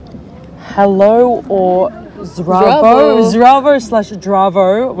hello or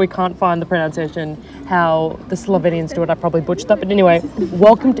Zdravo/Dravo. We can't find the pronunciation, how the Slovenians do it. I probably butchered that. But anyway,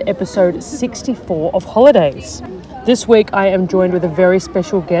 welcome to episode 64 of Holidays. This week I am joined with a very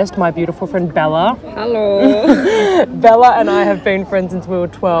special guest, my beautiful friend Bella. Hello. Bella and I have been friends since we were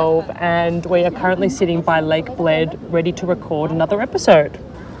 12 and we are currently sitting by Lake Bled ready to record another episode.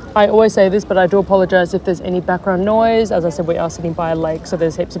 I always say this, but I do apologise if there's any background noise. As I said, we are sitting by a lake, so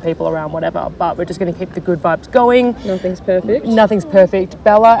there's heaps of people around, whatever. But we're just going to keep the good vibes going. Nothing's perfect. Nothing's perfect.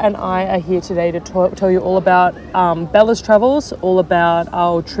 Bella and I are here today to tell you all about Bella's travels, all about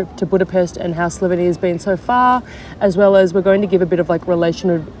our trip to Budapest and how Slovenia has been so far, as well as we're going to give a bit of like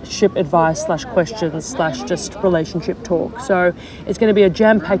relationship advice / questions / just relationship talk. So it's going to be a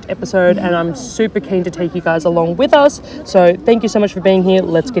jam-packed episode and I'm super keen to take you guys along with us. So thank you so much for being here.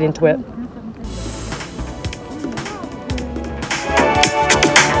 Let's get into it.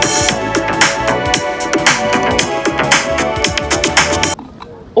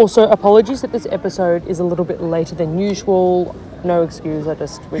 Also, apologies that this episode is a little bit later than usual. No excuse, we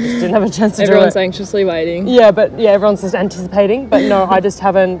just didn't have a chance to do it. Everyone's anxiously waiting. Everyone's just anticipating. But no, I just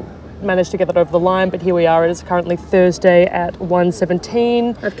haven't managed to get that over the line. But here we are. It is currently Thursday at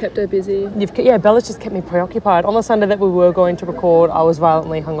 1:17. I've kept her busy. Bella's just kept me preoccupied. On the Sunday that we were going to record, I was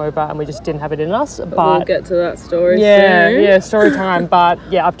violently hungover and we just didn't have it in us. But we'll get to that story soon. Yeah, story time. But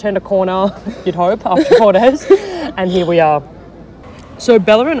yeah, I've turned a corner, you'd hope, after 4 days. And here we are. So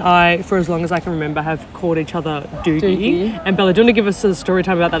Bella and I, for as long as I can remember, have called each other Dougie. And Bella, do you want to give us a story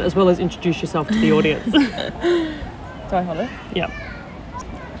time about that as well as introduce yourself to the audience? Do I hold it? Yeah.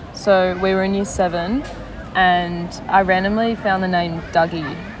 So we were in year 7 and I randomly found the name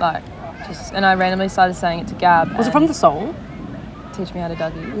Dougie, and I randomly started saying it to Gab. Was it from the song? Teach Me How to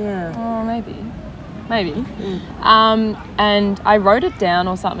Dougie? Yeah. Oh, maybe. And I wrote it down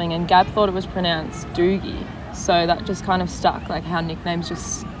or something and Gab thought it was pronounced Dougie. So that just kind of stuck, like how nicknames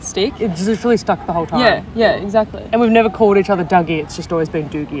just stick. It's literally stuck the whole time. Yeah, exactly. And we've never called each other Dougie, it's just always been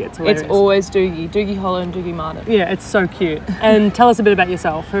Dougie. It's hilarious. It's always Dougie. Dougie Hollow and Dougie Martin. Yeah, it's so cute. And tell us a bit about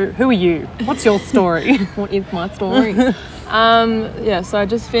yourself. Who are you? What's your story? What is my story? So I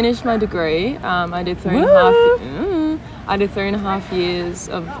just finished my degree. I did 3.5 years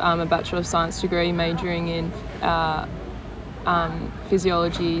of a Bachelor of Science degree, majoring in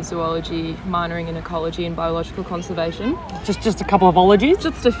physiology, zoology, minoring in ecology and biological conservation. Just a couple of ologies?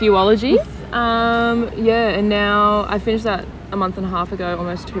 Just a few ologies. And now I finished that a month and a half ago,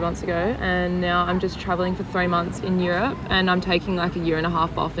 almost 2 months ago, and now I'm just travelling for 3 months in Europe and I'm taking like a year and a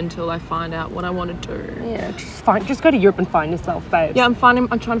half off until I find out what I want to do. Yeah, just go to Europe and find yourself, babe. Yeah, I'm trying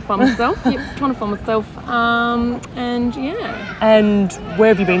to find myself. And where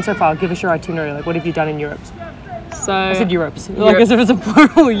have you been so far? Give us your itinerary. Like, what have you done in Europe? So I said Europes. Like as if it's a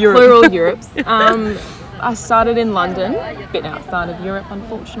plural Europe. Plural Europes. I started in London, a bit outside of Europe,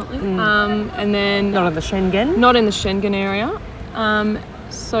 unfortunately. And then not in the Schengen. Not in the Schengen area.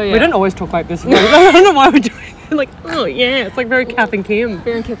 We don't always talk like this. I don't know why we're doing it. Like, oh yeah, it's like very Kath and Kim.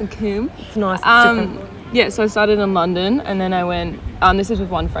 Very Kath and Kim. It's nice. It's different. So I started in London, and then I went. This is with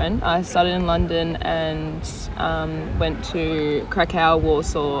one friend. I started in London and went to Krakow,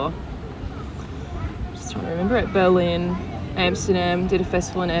 Warsaw. Trying to remember it. Berlin, Amsterdam, did a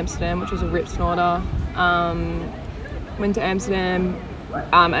festival in Amsterdam which was a rip snorter. Went to Amsterdam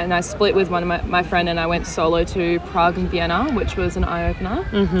and I split with one of my friend and I went solo to Prague and Vienna, which was an eye-opener.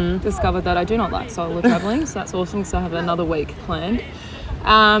 Discovered that I do not like solo travelling, so that's awesome because I have another week planned.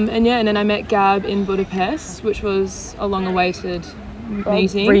 And then I met Gab in Budapest, which was a long-awaited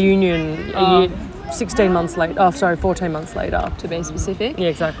meeting. Reunion. 14 months later, to be specific. Yeah,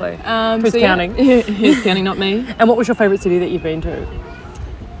 exactly. Who's counting? Who's counting, not me. And what was your favourite city that you've been to?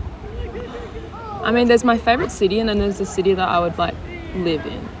 I mean, there's my favourite city and then there's the city that I would like live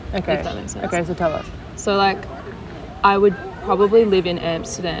in. Okay. If that makes sense. Okay, so tell us. So like, I would probably live in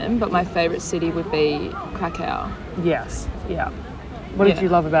Amsterdam, but my favourite city would be Krakow. Yes, yeah. What did you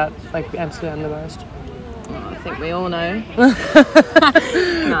love about like Amsterdam the most? I think we all know.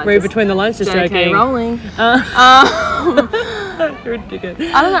 Read between the lines, just joking. Rolling. You're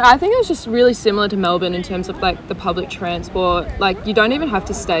ridiculous. I don't know. I think it was just really similar to Melbourne in terms of like the public transport. Like you don't even have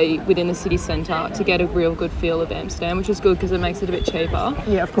to stay within the city centre to get a real good feel of Amsterdam, which is good because it makes it a bit cheaper.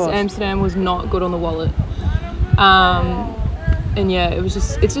 Yeah, of course. Amsterdam was not good on the wallet.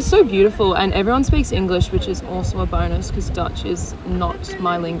 It's just so beautiful and everyone speaks English, which is also a bonus because Dutch is not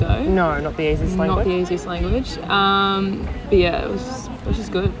my lingo. No, not the easiest language. But yeah, it was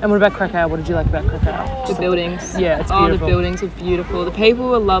just good. And what about Krakow? What did you like about Krakow? The buildings. Yeah, it's beautiful. Oh, the buildings are beautiful. The people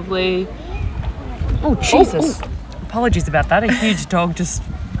were lovely. Oh, Jesus. Apologies about that. A huge dog just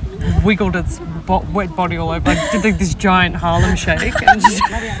wiggled its wet body all over, like did like this giant Harlem shake and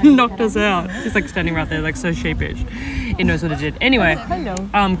just knocked us out. It's like standing right there, like so sheepish. It knows what it did. Anyway,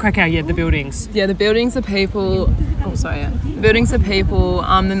 Krakow, the buildings. Yeah, the buildings, the people. Oh, sorry. Yeah, the buildings, the people.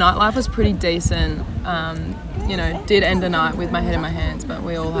 The nightlife was pretty decent. Did end the night with my head in my hands, but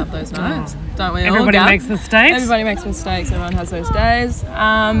we all have those nights, don't we? Everybody makes mistakes. Everybody makes mistakes. Everyone has those days.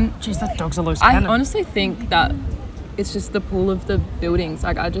 Jeez, that dog's a loose cannon. I honestly think that it's just the pull of the buildings.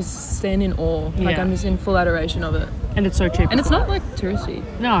 Like, I just stand in awe. Like, I'm just in full adoration of it. And it's so cheap. And it's not like touristy.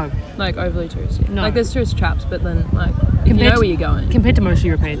 No. Like overly touristy. No. Like there's tourist traps, but then like you know where you're going. Compared to most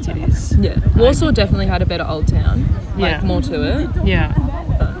European cities. Yeah. Warsaw definitely had a better old town. Like more to it. Yeah.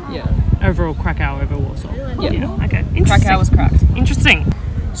 But, yeah. Overall, Krakow over Warsaw. Yeah. Okay. Interesting. Krakow was cracked. Interesting.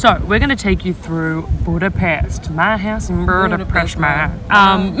 So we're going to take you through Budapest, my house in Budapest,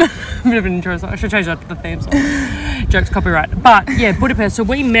 bit of an intro. So I should change that to the theme song. Jokes, copyright. But yeah, Budapest. So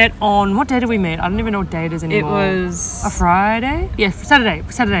we met on, what day did we meet? I don't even know what day it is anymore. It was a Friday. Yeah, Saturday.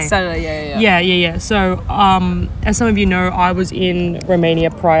 Saturday. Yeah. So as some of you know, I was in Romania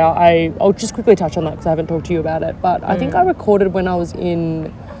prior. I'll just quickly touch on that because I haven't talked to you about it. But I think I recorded when I was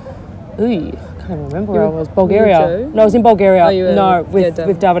in. I can't remember where I was. Bulgaria. No, I was in Bulgaria.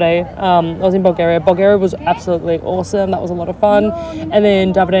 With Davide. I was in Bulgaria. Bulgaria was absolutely awesome. That was a lot of fun. And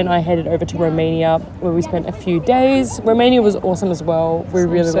then Davide and I headed over to Romania where we spent a few days. Romania was awesome as well. We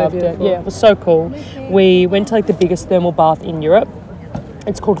really loved it. Yeah, it was so cool. We went to like the biggest thermal bath in Europe.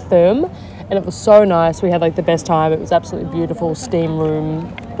 It's called Therm. And it was so nice. We had like the best time. It was absolutely beautiful. Steam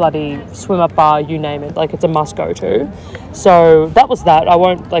room, bloody swim up bar, you name it. Like it's a must go to. So that was that. I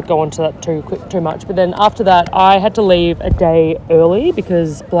won't like go on to that too much. But then after that, I had to leave a day early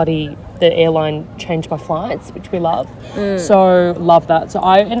because bloody the airline changed my flights, which we love. So love that. So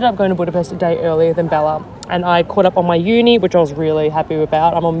I ended up going to Budapest a day earlier than Bella, and I caught up on my uni, which I was really happy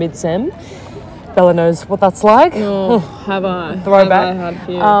about. I'm on mid-sem. Bella knows what that's like. Oh, have I? Throwback. Have I had a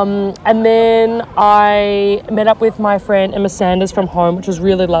few? And then I met up with my friend Emma Sanders from home, which was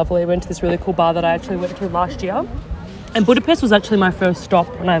really lovely. Went to this really cool bar that I actually went to last year. And Budapest was actually my first stop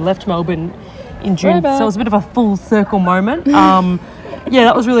when I left Melbourne in June. So it was a bit of a full circle moment. Yeah,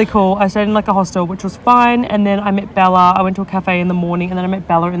 that was really cool. I stayed in like a hostel, which was fine. And then I met Bella. I went to a cafe in the morning, and then I met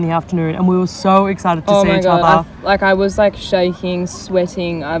Bella in the afternoon. And we were so excited to see each other. I was like shaking,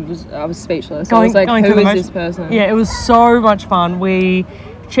 sweating. I was speechless. I was like, who is this person? Yeah, it was so much fun. We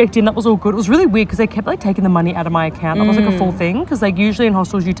checked in. That was all good. It was really weird because they kept like taking the money out of my account. That was like a full thing because like usually in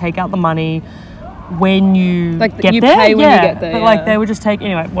hostels you take out the money when you like get you there. pay when you get there. But like they would just take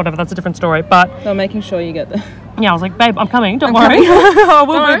anyway. Whatever. That's a different story. But they're making sure you get there. Yeah, I was like, babe, I'm coming. Don't worry. I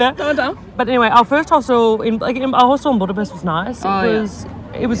will be there. Don't. But anyway, our first hostel our hostel in Budapest was nice.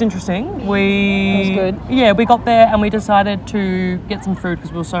 It was interesting. It was good. Yeah, we got there and we decided to get some food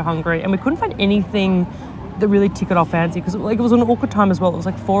because we were so hungry, and we couldn't find anything that really tickled our fancy because like it was an awkward time as well. It was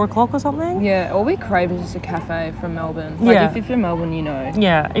like 4 o'clock or something. Yeah, all we craved was just a cafe from Melbourne. Like if you're in Melbourne, you know.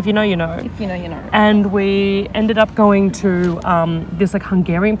 Yeah, if you know, you know. If you know, you know. And we ended up going to this like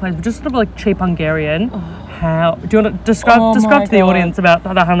Hungarian place, which is sort of like cheap Hungarian. How do you want to describe to the audience about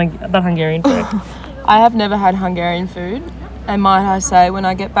that Hungarian food? I have never had Hungarian food, and might I say, when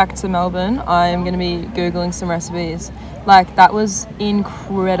I get back to Melbourne, I am going to be Googling some recipes. Like, that was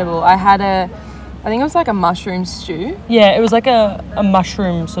incredible. I think it was like a mushroom stew. Yeah, it was like a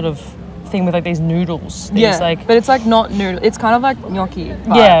mushroom sort of thing with like these noodles. But it's like not noodle. It's kind of like gnocchi.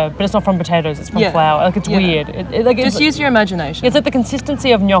 Yeah, but it's not from potatoes. It's from flour. Like it's weird. Just use your imagination. It's like the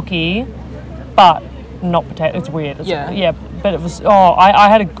consistency of gnocchi, but not potato. It's weird. But it was. I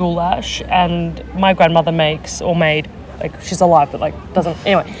had a goulash, and my grandmother made, like she's alive, but like doesn't.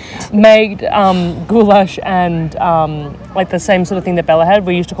 Anyway, made goulash and like the same sort of thing that Bella had.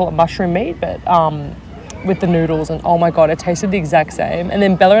 We used to call it mushroom meat, but with the noodles, and oh my god, it tasted the exact same. And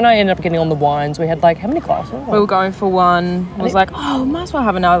then Bella and I ended up getting on the wines. We had like how many glasses? We were going for one. I was like, might as well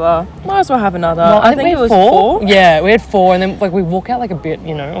have another. Well, I think it was 4. Yeah, we had 4, and then like we walk out like a bit,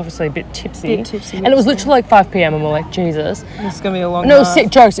 obviously a bit tipsy. And it was literally like 5 p.m. and we're like, Jesus, this is gonna be a long. No, it was 6.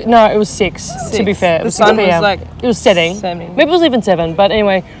 Jokes. No, it was 6. To be fair, it was 6 p.m. It was setting. Maybe it was even 7. But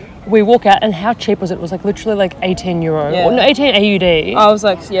anyway. We walk out, and how cheap was it? It was like literally like 18 euro. Yeah. Or no, 18 AUD. I was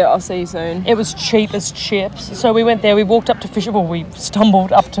like, yeah, I'll see you soon. It was cheap as chips. So we went there, we walked up to we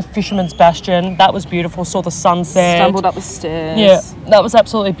stumbled up to Fisherman's Bastion. That was beautiful, saw the sunset. Stumbled up the stairs. Yeah, that was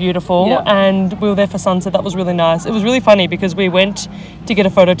absolutely beautiful. Yeah. And we were there for sunset. That was really nice. It was really funny because we went to get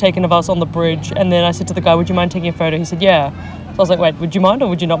a photo taken of us on the bridge, and then I said to the guy, would you mind taking a photo? He said, yeah. So I was like, wait, would you mind or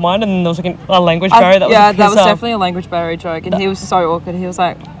would you not mind? And then there was like a language barrier. That was definitely a language barrier joke, and he was so awkward. He was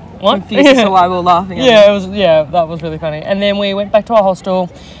like, what? confused as to why we were laughing at Yeah, that was really funny. And then we went back to our hostel,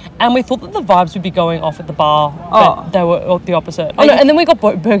 and we thought that the vibes would be going off at the bar, but they were the opposite. Oh, no, and then we got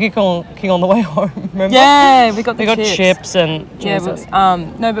Burger King on the way home, remember? Yeah, we got chips and Jesus.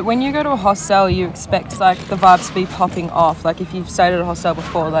 No, but when you go to a hostel, you expect like the vibes to be popping off. Like if you've stayed at a hostel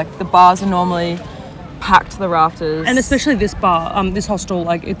before, like the bars are normally packed to the rafters. And especially this bar, this hostel,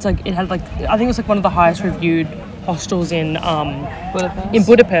 like it had like I think it was like one of the highest reviewed hostels in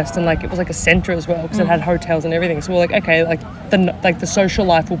Budapest, and like it was like a centre as well because it had hotels and everything. So we're like, okay, like the social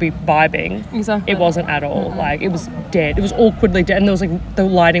life will be vibing. Exactly. It wasn't at all. Like it was dead. It was awkwardly dead, and there was like the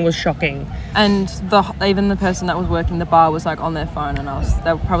lighting was shocking. And even the person that was working the bar was like on their phone, and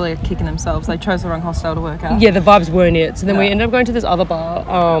they were probably kicking themselves. They chose the wrong hostel to work at. Yeah, the vibes weren't it. So then we ended up going to this other bar.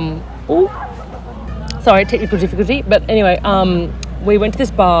 Sorry, technical difficulty. But anyway, we went to this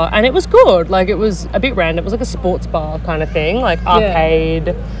bar and it was good. Like it was a bit random. It was like a sports bar kind of thing, like arcade.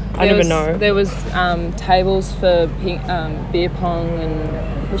 I don't even know. There was tables for beer pong,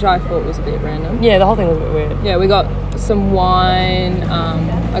 which I thought was a bit random. Yeah, the whole thing was a bit weird. Yeah, we got some wine.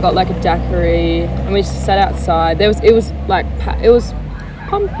 I got like a daiquiri, and we just sat outside. It was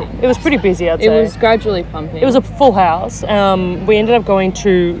pumping. It was pretty busy, I'd say. It was gradually pumping. It was a full house. We ended up going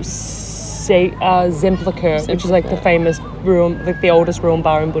to Zemplika, which is like the famous room, like the oldest room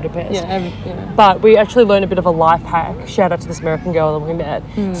bar in Budapest. Yeah. But we actually learned a bit of a life hack. Shout out to this American girl that we met.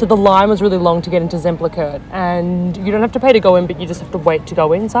 So the line was really long to get into Zemplika, and you don't have to pay to go in, but you just have to wait to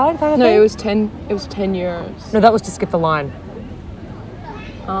go inside, kind of thing. No, it was 10 euros. No, that was to skip the line.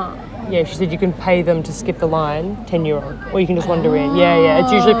 Yeah, she said you can pay them to skip the line, €10, or you can just wander in. Yeah,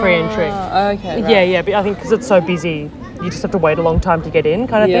 it's usually free entry. Okay, right. Yeah, but I think because it's so busy, you just have to wait a long time to get in,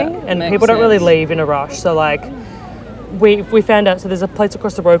 kind of thing. And makes people don't really sense. leave in a rush. So like, we found out. So there's a place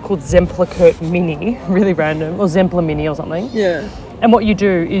across the road called Zemplika Mini, really random, or Zempla Mini or something. Yeah. And what you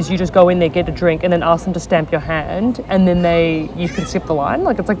do is you just go in there, get a drink, and then ask them to stamp your hand, and then you can skip the line.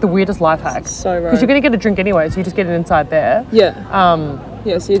 Like it's like the weirdest life hack. So right. Because you're gonna get a drink anyway, so you just get it inside there. Yeah.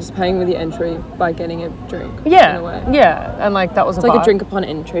 Yeah, so you're just paying with your entry by getting a drink. Yeah. In a way. Yeah, and like that was It's like a drink upon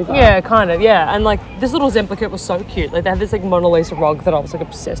entry vibe. Yeah, kind of. Yeah, and like this little Zemplika was so cute. Like they had this like Mona Lisa rug that I was like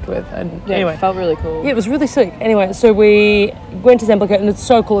obsessed with, and anyway, it felt really cool. Yeah, it was really sick. Anyway, so we went to Zemplika, and it's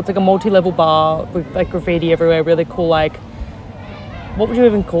so cool. It's like a multi-level bar with like graffiti everywhere. Really cool. Like, what would you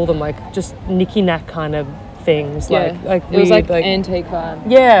even call them? Like just knicky-knack kind of things. Yeah. Like it was weird, like antique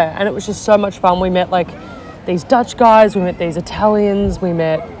vibe. Yeah, and it was just so much fun. We met like these Dutch guys, we met these Italians, we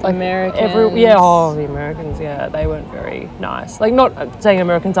met like Americans. The Americans, they weren't very nice. Like, not saying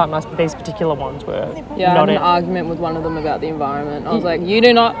Americans aren't nice, but these particular ones were Yeah, not I had an argument with one of them about the environment. I was like, you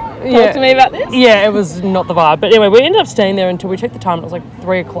do not talk to me about this? Yeah, it was not the vibe. But anyway, we ended up staying there until we checked the time. It was like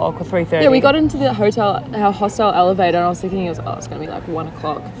 3 o'clock or 3:30. Yeah, we got into the our hostel elevator, and I was thinking it's going to be like 1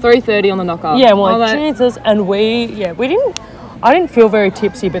 o'clock. 3:30 on the knockout. Yeah, and we're like, Jesus. And I didn't feel very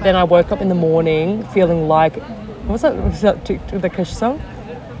tipsy, but then I woke up in the morning feeling like, was that the Kush song?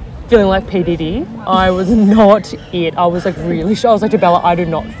 Feeling like P. Diddy. I was not it. I was like really I was like to Bella, I do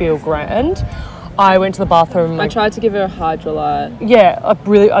not feel grand. I went to the bathroom. I tried to give her a Hydrolite. Yeah,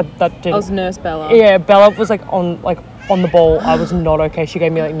 that didn't. I was Nurse Bella. Yeah, Bella was like on the ball. I was not okay. She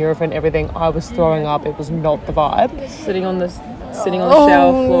gave me like Nurofen, everything. I was throwing up. It was not the vibe. Sitting on the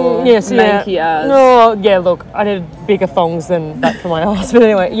shower floor. Yes, lanky ass. No, yeah. Look, I needed bigger thongs than that for my ass. But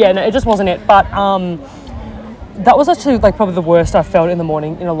anyway, yeah, no, it just wasn't it. But that was actually like probably the worst I felt in the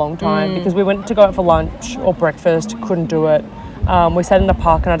morning in a long time because we went to go out for lunch or breakfast, couldn't do it. We sat in the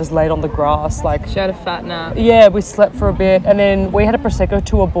park and I just laid on the grass. Like she had a fat nap. Yeah, we slept for a bit, and then we had a Prosecco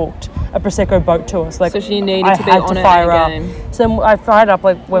tour booked, a Prosecco boat tour. So, like, so she needed to be on it game. So I fired up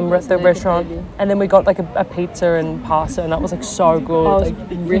like when we were at the restaurant, and then we got like a pizza and pasta, and that was like so good.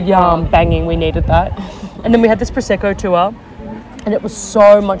 Banging. We needed that, and then we had this Prosecco tour. And it was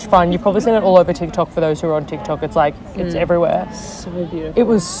so much fun. You've probably seen it all over TikTok for those who are on TikTok. It's like, it's everywhere. So beautiful. It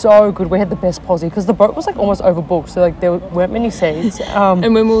was so good. We had the best posse because the boat was like almost overbooked. So like there weren't many seats.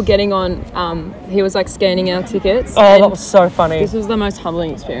 And when we were getting on, he was like scanning our tickets. Oh, that was so funny. This was the most humbling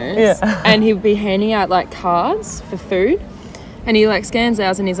experience. Yeah. And he would be handing out like cards for food. And he like scans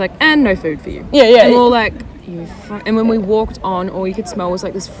ours and he's like, and no food for you. Yeah. And we're all like, and when we walked on, all you could smell was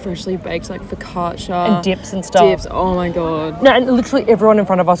like this freshly baked like focaccia and dips and stuff. Oh my god. No, and literally everyone in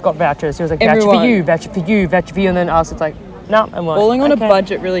front of us got vouchers. He was like, voucher for you, voucher for you, voucher for you, and then us, it's like, no. And we're falling like, on a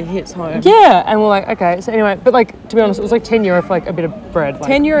budget really hits home. Yeah, and we're like, okay. So anyway, but like to be honest, it was like €10 for like a bit of bread. Like,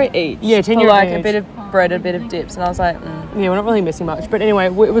 €10 each. Yeah, €10 for like each. a bit of bread, a bit of dips, and I was like, yeah, we're not really missing much. But anyway,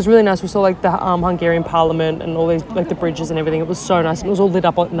 it was really nice. We saw like the Hungarian Parliament and all these like the bridges and everything. It was so nice, and it was all lit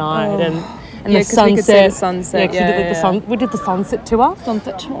up at night and. and the 'cause sunset. we could see the sunset. Yeah, we did the sunset tour.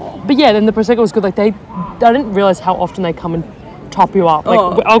 Sunset tour. But yeah, then the prosecco was good. Like I didn't realize how often they come and top you up.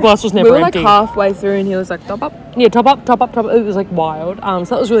 Like our glass was never We were empty. like halfway through, and he was like, "Top up." Yeah, top up. It was like wild.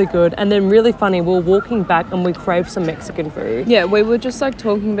 So that was really good. And then really funny, we were walking back and we craved some Mexican food. Yeah, we were just like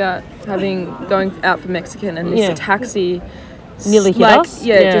talking about going out for Mexican, and this taxi nearly hit us.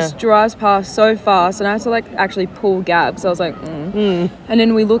 Yeah, just drives past so fast, and I had to like actually pull Gab. So I was like, And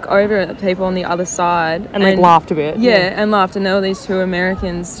then we look over at the people on the other side and like laughed a bit. Yeah, and laughed. And there were these two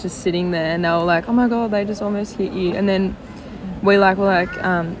Americans just sitting there, and they were like, "Oh my god, they just almost hit you." And then we were like,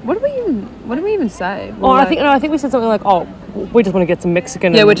 what do we even say? I think we said something like, "Oh, we just want to get some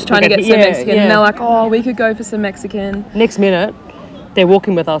Mexican." Yeah, we're just trying to get some Mexican. Yeah. And they're like, "Oh, we could go for some Mexican." Next minute, they're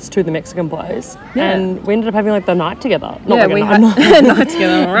walking with us to the Mexican place, and we ended up having like the night together. We had a night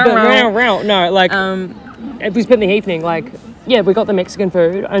together. No, like we spent the evening like. Yeah, we got the Mexican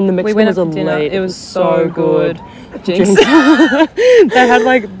food, and the Mexican was elite. It was so good. Jinx. They had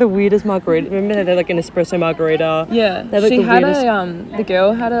like the weirdest margarita. Remember they had like an espresso margarita? Yeah. The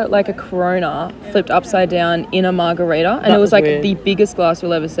girl had a Corona flipped upside down in a margarita, and it was like weird. The biggest glass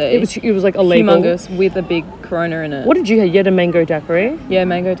you'll ever see. It was like illegal. Humongous with a big Corona in it. What did you have? You had a mango daiquiri? Yeah,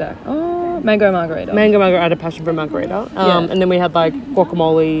 mango daiquiri. Oh, mango margarita. I had a passion for margarita. And then we had like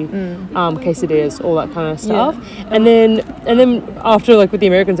guacamole, quesadillas, all that kind of stuff. Yeah. And then after like with the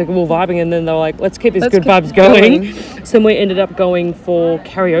Americans, like we were vibing, and then they were like, let's keep these good vibes going. So then we ended up going for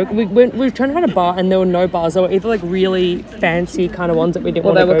karaoke. We were trying to find a bar, and there were no bars. They were either like really fancy kind of ones that we didn't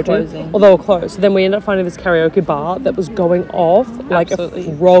want to go to, or they were closed. So then we ended up finding this karaoke bar that was going off like a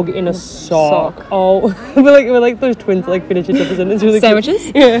frog in a sock. Oh, we're like those twins that like finish each other's, and it's really sandwiches.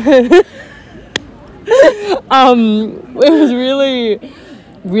 Cute. Yeah. It was really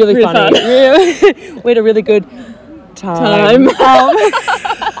funny. We had a really good time.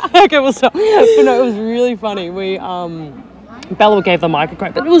 Okay, we'll stop. But no, it was really funny. We Bella gave the mic a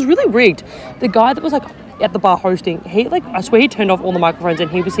crack, but it was really rigged. The guy that was like at the bar hosting, he like I swear he turned off all the microphones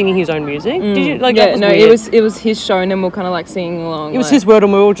and he was singing his own music. Did you like? Yeah, no, weird. It was his show, and then we're kind of like singing along. It was his world,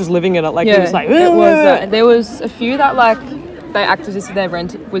 and we were all just living in it. Like he was like, it was. There was a few that like. They acted as if their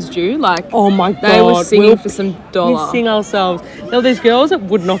rent was due. Like, oh my god, they were singing for some dollar. We sing ourselves. There were these girls that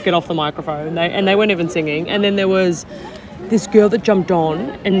would not get off the microphone, they weren't even singing. And then there was this girl that jumped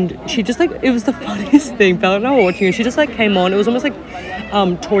on, and she just like it was the funniest thing. Bella and I were watching her. She just like came on. It was almost like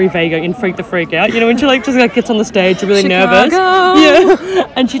Tori Vega in Freak the Freak Out. You know when she like just like gets on the stage, really nervous. Yeah,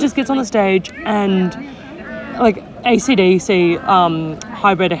 and she just gets on the stage and like. AC/DC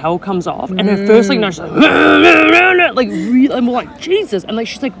Highway to Hell comes off, and her first like note, she's like really, and we're like Jesus, and like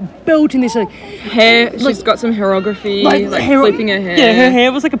she's like belting this like hair. She's got some choreography, like flipping her hair. Yeah, her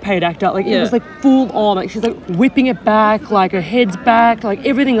hair was like a paid actor. Like it was like full on. Like she's like whipping it back, like her head's back, like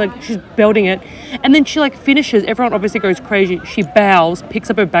everything. Like she's belting it, and then she like finishes. Everyone obviously goes crazy. She bows,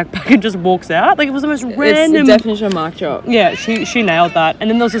 picks up her backpack, and just walks out. Like it was the most random. It's the definition of mic drop. Yeah, she nailed that. And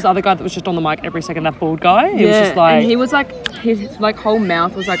then there was this other guy that was just on the mic every second. That bald guy. He was just like. And he was like, his like whole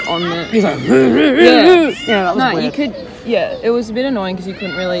mouth was like on the. He's like, That was weird. You could, it was a bit annoying because you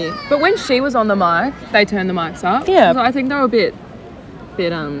couldn't really. But when she was on the mic, they turned the mics up. Yeah. So I think they were a bit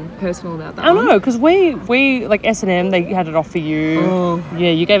personal about that. I don't know, because we like S&M, they had it off for you. Oh.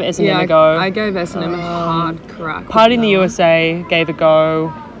 Yeah, you gave S&M a go. I gave S&M a hard crack. Party in the USA gave a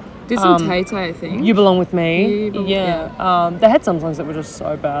go. Did some Tay-Tay, I think. You Belong With Me. They had some songs that were just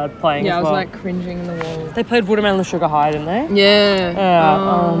so bad playing as well. I was like cringing in the wall. They played Watermelon and Sugar High, didn't they?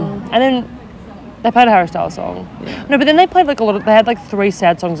 Yeah. And then they played a Harry Styles song. Yeah. No, but then they played like they had like 3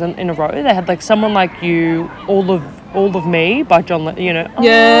 sad songs in a row. They had like Someone Like You, All of Me by John,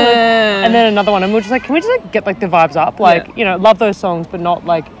 Yeah. And then another one, and we're just like, can we just like get like the vibes up? Like, love those songs, but not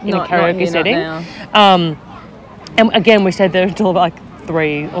like in a karaoke setting. And again, we stayed there until about like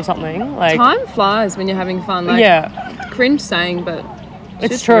 3 or something. Like time flies when you're having fun. Like, cringe saying, but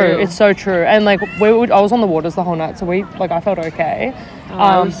it's true. Real. It's so true. And like I was on the waters the whole night, so I felt okay.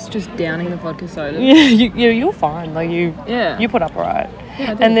 I was just downing the vodka soda. Yeah, you're fine. Like you put up all right.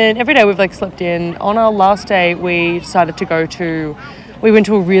 Yeah, and then every day we've like slept in. On our last day, we decided to go to. We went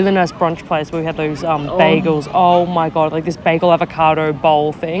to a really nice brunch place where we had those bagels. Oh my god, like this bagel avocado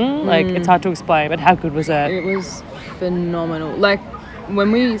bowl thing. Like it's hard to explain, but how good was it? It was phenomenal. Like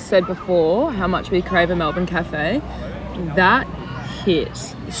when we said before how much we crave a Melbourne cafe, that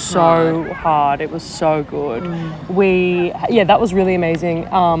hit so hard. It was so good. That was really amazing.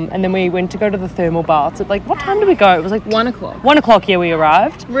 And then we went to go to the thermal baths at like, what time did we go? It was like 1 o'clock. 1 o'clock, yeah, we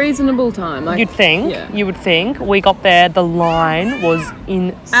arrived. Reasonable time. Like, You would think. We got there, the line was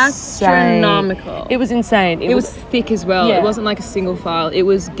insane. Astronomical. It was insane. It was thick as well. Yeah. It wasn't like a single file. It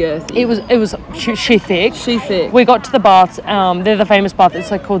was girthy. It was she thick. She thick. We got to the baths. They're the famous bath.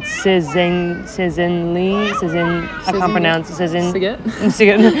 It's like called Sezenli. I can't pronounce it.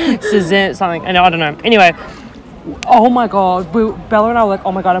 Something. I don't know. Anyway, oh my god, Bella and I were like,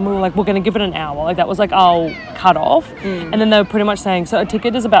 oh my god, and we were like, we're gonna give it an hour. Like that was like our cut off. And then they were pretty much saying, so a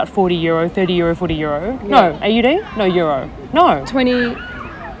ticket is about €40, €30, €40. Yeah. No, AUD? No, euro. No. 20.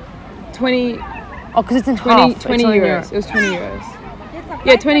 Oh, because it's in 20 half. 20 It's euros. It was 20 euros.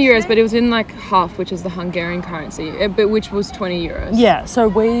 Yeah, 20 euros, but it was in like half, which is the Hungarian currency, but which was 20 euros. Yeah, so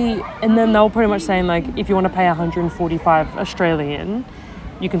and then they were pretty much saying like, if you want to pay 145 Australian,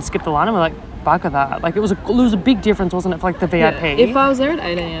 you can skip the line. And we're like, bugger that. Like it was a big difference, wasn't it, for like the VIP? Yeah. If I was there at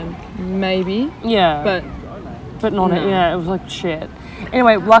 8 a.m, maybe. Yeah. But not no. Yeah, it was like shit.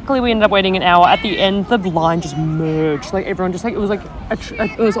 Anyway, luckily we ended up waiting an hour. At the end, the line just merged. Like everyone just like, it was like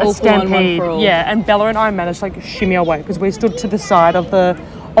it was all stampede. one for all. Yeah, and Bella and I managed to like shimmy our way because we stood to the side of the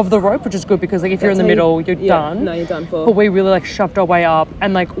rope, which is good because like if you're in the middle, you're done. No, you're done for. But we really like shoved our way up,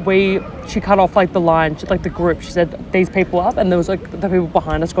 and like she cut off like the line, like the group. She said these people up, and there was like the people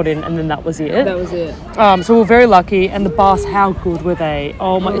behind us got in, and then that was it. That was it. So we're very lucky, and the bus, how good were they?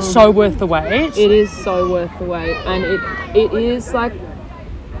 Oh my, it's so worth the wait. It is so worth the wait, and it is like,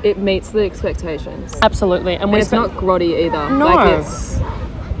 it meets the expectations. Absolutely, and it's not grotty either. No. Like it's.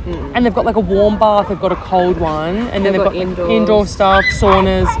 And they've got like a warm bath, they've got a cold one, and then they've got indoor stuff,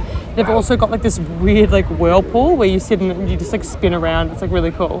 saunas. They've also got like this weird like whirlpool where you sit and you just like spin around. It's like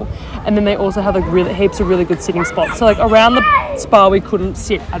really cool. And then they also have like heaps of really good sitting spots. So like around the spa we couldn't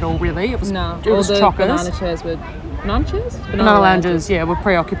sit at all really. It was chockers. Banana chairs were Banana lounges, yeah, were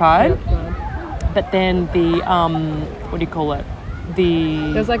preoccupied. But then the what do you call it?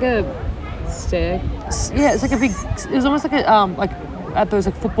 There's like a stair. Yeah, it's like a big. It was almost like a like. At those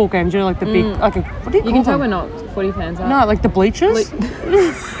like football games, you know, like the big, like a, what do you call them? You can tell we're not footy fans, are No, like the bleachers. Is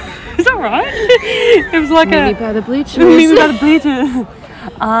that right? It was like maybe by the bleachers. Maybe by the bleachers.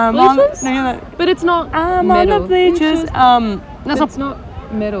 But it's not metal. On the bleachers. It's not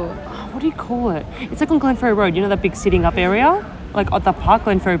metal. What do you call it? It's like on Glenferrie Road. You know that big sitting up area, like at the park,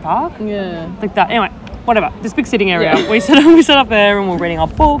 Glenferrie Park. Yeah. Like that. Anyway, whatever. This big sitting area. Yeah. We sat up there and we're reading our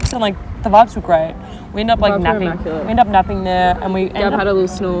books and like the vibes were great. We ended up like napping. We ended up napping there, and we had a little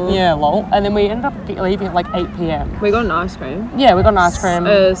snore. Yeah, lol. And then we ended up leaving at like 8 p.m. We got an ice cream. Yeah, we got an ice cream.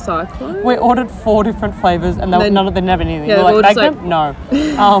 Cyclone. We ordered 4 different flavors, and none of them had anything. Yeah, we're like, Magnum? No.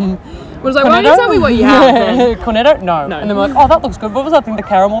 I was like, why don't you tell me what you have? Cornetto? No. And then we're like, oh, that looks good. What was that thing? The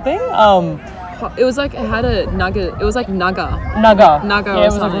caramel thing? It was like, it had a nugget. It was like Nugga. Yeah, it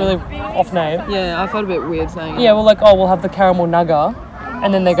was like a really off name. Yeah, I felt a bit weird saying it. Yeah, we're like, oh, we'll have the caramel Nugga.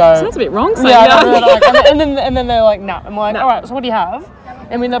 And then they go... Sounds a bit wrong saying that. And then they're like, nah. I'm like, all right, so what do you have?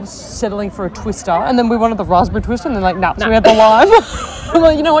 And we ended up settling for a Twister. And then we wanted the raspberry Twister. And then like, nah. So we had the lime. I'm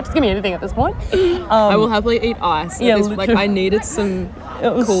like, you know what? Just give me anything at this point. I will happily eat ice. Yeah, like I needed some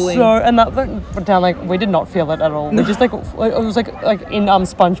cooling. And that down, like, we did not feel it at all. We just like, it was like in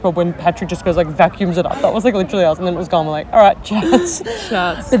SpongeBob when Patrick just goes like vacuums it up. That was like literally us. And then it was gone. We're like, all right, chats.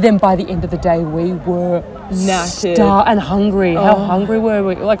 But then by the end of the day, we were knackered and hungry. How hungry were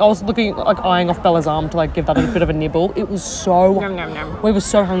we? Like I was looking, like eyeing off Bella's arm to like give that a bit of a nibble. It was so, we were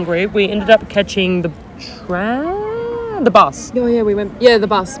so hungry. We ended up catching the bus. Oh yeah, we went. Yeah, the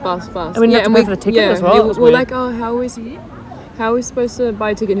bus. And we had to pay for the ticket as well. We were like, oh, how are we supposed to buy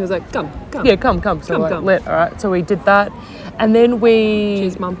a ticket? And he was like, come. Yeah, come. So we're like, lit. All right. So we did that, and then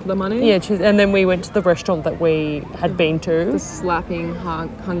cheers, mum, for the money. Yeah, cheers. And then we went to the restaurant that we had been to. The slapping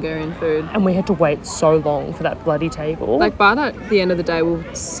Hungarian food. And we had to wait so long for that bloody table. Like by the end of the day, we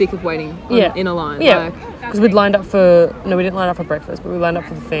were sick of waiting in a line. Yeah. Because we'd lined up for we didn't line up for breakfast, but we lined up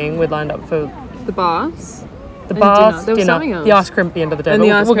for the thing. We'd lined up for the baths. The baths, dinner, the ice cream at the end of the day.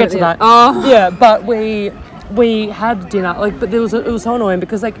 We'll get to that. Oh. Yeah, but we had dinner. But it was so annoying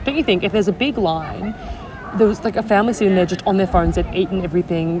because don't you think if there's a big line, there was like a family sitting there just on their phones, they'd eaten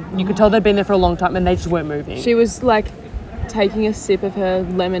everything. You could tell they'd been there for a long time and they just weren't moving. She was like taking a sip of her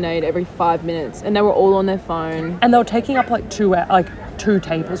lemonade every 5 minutes, and they were all on their phone. And they were taking up like 2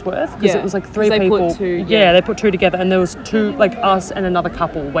 tables worth because Yeah, it was like 3 'cause they put people. 2, yeah, they put 2 together, and there was 2 like us and another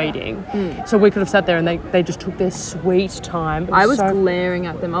couple waiting. So we could have sat there, and they just took their sweet time. I was so glaring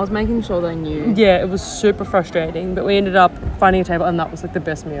at them. I was making sure they knew. yeah, it was super frustrating, but we ended up finding a table, and that was like the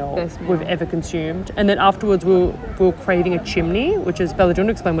best meal, Best meal. we've ever consumed. And then afterwards, we were craving a chimney, which is Bella. Do you want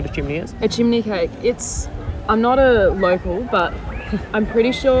to explain what a chimney is? A chimney cake. I'm not a local, but I'm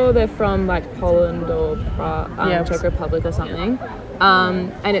pretty sure they're from like Poland or Czech Republic or something.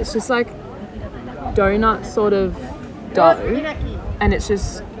 And it's just like donut sort of dough, and it's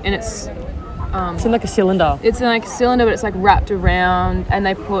It's in like a cylinder. it's in like a cylinder, but it's like wrapped around, and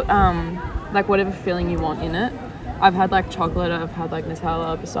they put like whatever filling you want in it. I've had like chocolate, I've had like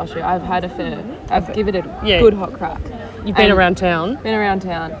Nutella, pistachio. I've given it a good hot crack. You've been around town. Been around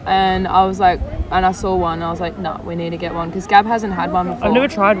town, and I was like, and I saw one, and I was like, no, we need to get one because Gab hasn't had one before. I've never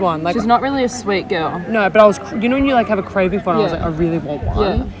tried one. Like, She's not really a sweet girl. no, but I was, you know, when you like have a craving for it, I was Yeah. like, I really want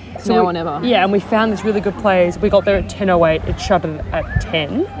one. Yeah. So now or never. Yeah, and we found this really good place. We got there at 10:08. It shuttered at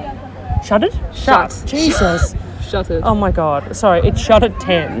 10. Shuttered? Shut. Jesus. Shuttered. Oh my god. Sorry, it shut at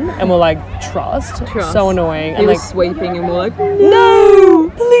 10, and we're like, trust. So annoying. He And was like, sweeping, and we're like, no,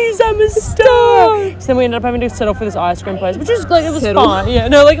 please, I'm a star. So then we ended up having to settle for this ice cream place, which is like, it was Settle. fine. Yeah,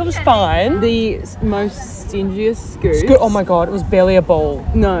 no, like it was fine. the most stingiest scoop. Good. Oh my god, it was barely a bowl.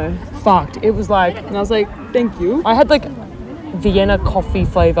 No. Fucked. It was like, And I was like, thank you. I had like Vienna coffee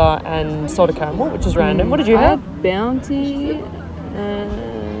flavor and salted caramel, which is random. What did you I have? had Bounty,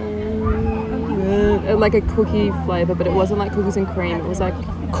 like a cookie flavor, but it wasn't like cookies and cream. It was like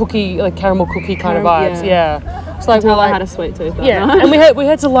Cookie, like caramel cookie kind of Caramel, vibes. Yeah. So like, until we're I like, had a sweet tooth. That yeah, night. and we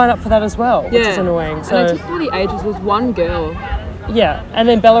had to line up for that as well, which is annoying. And So it took really ages. There was one girl. yeah, and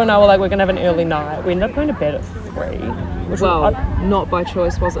then Bella and I were like, we're gonna have an early night. We ended up going to bed at 3. Which Well, not by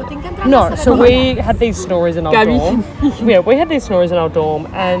choice, was it? no, so we had these snories in our Gabby. dorm. Yeah, we had these snories in our dorm,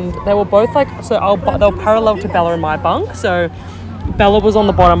 and they were both like, so they were parallel to Bella and my bunk. So Bella was on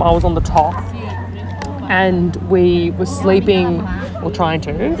the bottom, I was on the top, and we were sleeping, or trying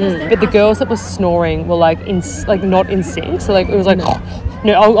to, but the girls that were snoring were like not in sync. So like it was like,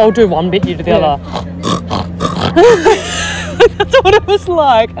 no, I'll do one bit, you do the other. That's what it was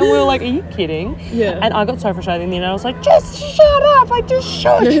like, and we were like, are you kidding? Yeah. And I got so frustrated in the end. I was like, just shut up, like just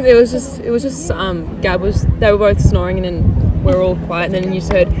shush. It was just Gab they were both snoring, and then we were all quiet, and then you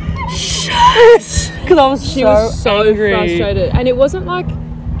just heard Shush! Because I was she was so angry. frustrated, and it wasn't like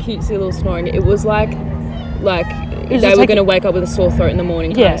cutesy little snoring. It was like they just were like going to wake up with a sore throat in the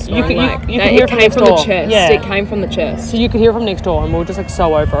morning. Yeah, Kind of you could- snoring, you- like, you that- could hear it from came next from the door. chest. Yeah. It came from the chest. So you could hear from next door, and we were just like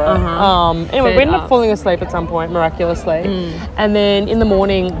so over it. Anyway, we ended up Fed falling asleep at some point, miraculously. And then in the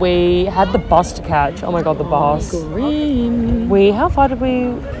morning, we had the bus to catch. Oh my god, the bus. Green. How far did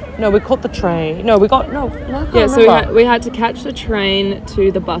we? No, we caught the train. No, we got no. I can't Yeah, so remember. we had to catch the train to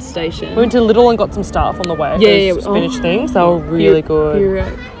the bus station. We went to Lidl and got some stuff on the way. Yeah, those yeah. spinach things. They were really good.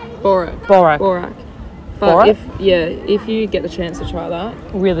 Borak. Borak. But Borak? if you get the chance to try that,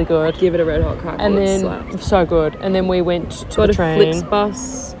 Really good. give it a red hot crack. And it then slaps. so good. And then we went to Got the a train.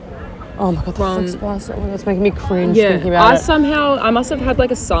 Flixbus. Oh my god, the from- Flixbus. Oh my god, it's making me cringe Yeah, thinking about it. I must have had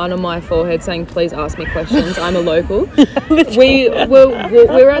like a sign on my forehead saying, "Please ask me questions. I'm a local." we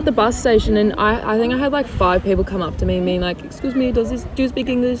were at the bus station, and I think I had like 5 people come up to me and being like, "Excuse me, do you speak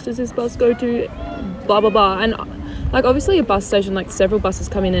English? Does this bus go to blah blah blah?" And like obviously a bus station, like several buses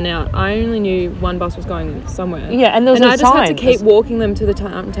come in and out. I only knew one bus was going somewhere. Yeah, and there was no I just had to sign. keep walking them to the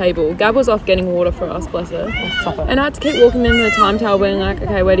timetable. Gab was off getting water for us, bless her. Stop it. And I had to keep walking them to the timetable, being like,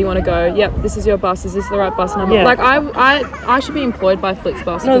 okay, where do you want to go? Yep, this is your bus. Is this the right bus number? Yeah. Like, I should be employed by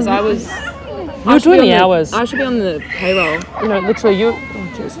Flixbus because I was... You were doing the hours. I should be on the payroll. You know, literally, you.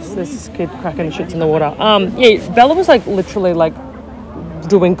 Oh Jesus, this kid cracking the shits in the water. Yeah, Bella was like literally like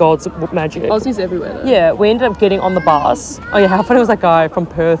doing God's magic. Aussies everywhere, though. Yeah, we ended up getting on the bus. Oh yeah, how funny was that guy from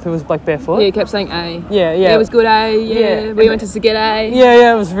Perth who was like barefoot? Yeah, he kept saying A. Yeah, yeah. Yeah, it was good A. Yeah, Yeah. we went to Saget A.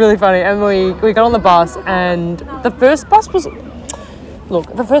 Yeah, it was really funny. And we got on the bus, and the first bus was.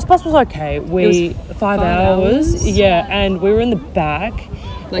 Look, the first bus was okay. It was 5 5 hours. hours. Yeah, and we were in the back.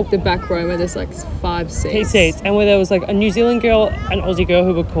 Like the back row where there's like 5 seats. And where there was like a New Zealand girl, an Aussie girl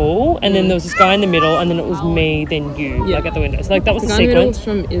who were cool, and then there was this guy in the middle, and then it was me, then you, Yeah. like at the window. So like that was The the guy in the middle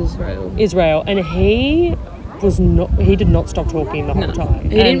sequence. was from Israel. Israel, and he he did not stop talking the whole time. He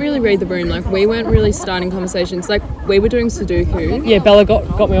didn't really read the room. Like, we weren't really starting conversations. Like, we were doing Sudoku. Yeah, Bella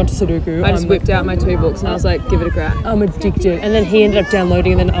got me onto Sudoku. I just whipped out my 2 books and I was like, give it a crack. I'm addicted. And then he ended up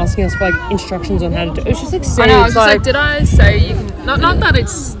downloading and then asking us for like instructions on how to do it. It was just like serious. I know, I was just like, did I say you can... Not that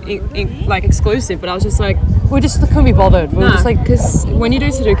it's like exclusive, but I was just like... We just couldn't be bothered. We were just like... Because when you do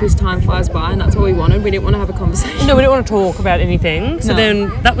Sudokus, time flies by and that's what we wanted. We didn't want to have a conversation. No, we didn't want to talk about anything. So then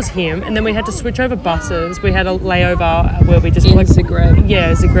that was him. And then we had to switch over buses. We had a layover where we just... In Zagreb.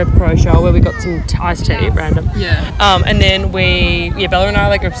 Yeah, Zagreb, Croatia, where we got some iced tea, random. Yeah. And then Bella and I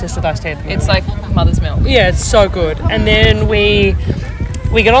like are obsessed with iced tea. It's like mother's milk. Yeah, it's so good. And then we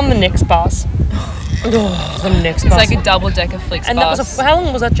get on the next bus. The next bus. It's like a double-decker Flix and bus. That was how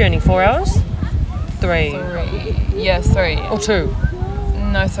long was that journey? 4 hours? 3. Yeah, 3. Or 2?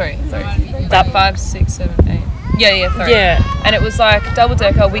 No, 3. That 5, 6, 7, 8. Yeah, 3. Yeah. And it was like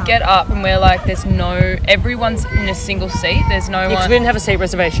double-decker. We get up and we're like, everyone's in a single seat. There's no one. Because we didn't have a seat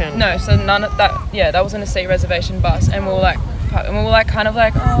reservation. No, so none of that. Yeah, that wasn't a seat reservation bus, and we were like kind of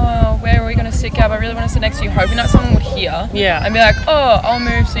like, oh, where are we gonna sit, Gab? I really want to sit next to you, hoping that someone would hear. Yeah. And be like, oh, I'll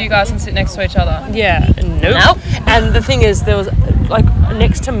move so you guys can sit next to each other. Yeah. Nope. And the thing is, there was like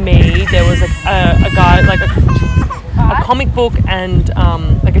next to me, there was like a guy like a comic book and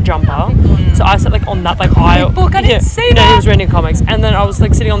like a jumper. So I sat like on that like aisle. Book, I didn't see that. No, he was reading comics, and then I was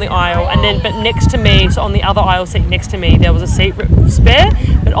like sitting on the aisle, and then but next to me, so on the other aisle seat next to me, there was a seat spare,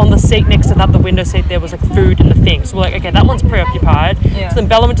 but on the seat next to that, the window seat, there was like food in the thing. So we're like, okay, that one's preoccupied. Yeah. So then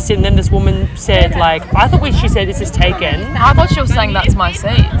Bella went to sit, and then this woman said like, I thought she said, is this taken? I thought she was saying that's my seat.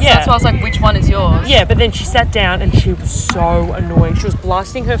 So Yeah. that's why I was like, which one is yours? Yeah, but then she sat down and she was so annoying. She was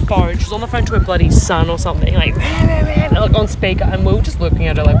blasting her phone. She was on the phone to her bloody son or something, like on speaker, and we were just looking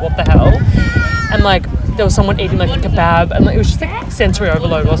at her like, what the hell? And like there was someone eating like a kebab, and like, it was just like sensory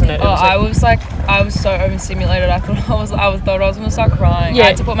overload, wasn't it? I was so overstimulated. I thought I was gonna start crying. Yeah. I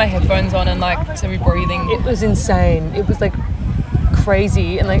had to put my headphones on and like to be breathing. It was insane. It was like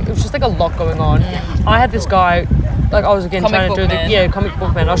crazy, and like it was just like a lot going on. I had this guy, like I was again Comic trying to do book man. comic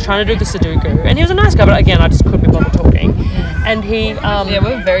book man. I was trying to do the Sudoku, and he was a nice guy, but again I just couldn't be bothered talking. And he Yeah,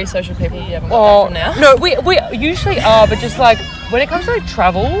 we're very social people. If you haven't got that from now. No, we usually are, but just like when it comes to like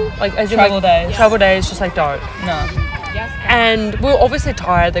travel, like as Travel in, like, days. travel days, just like don't. No. And we were obviously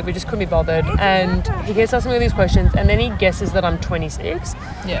tired, like we just couldn't be bothered. And he keeps asking me these questions, and then he guesses that I'm 26.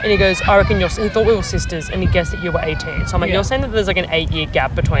 Yeah. And he goes, I reckon he thought we were sisters, and he guessed that you were 18. So I'm like, Yeah. you're saying that there's like an 8-year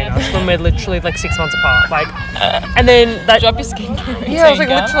gap between us when we're literally like 6 months apart. Like, and then that. Drop your skincare routine. Yeah, I was like,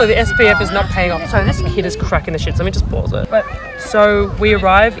 Gab. literally, the SPF is not paying off. So this kid is cracking the shit. So let me just pause it. So we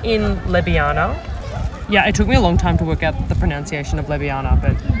arrive in Ljubljana. Yeah, it took me a long time to work out the pronunciation of Ljubljana,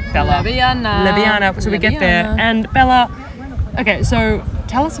 but Bella. Ljubljana. So we get there, and Bella. Okay, so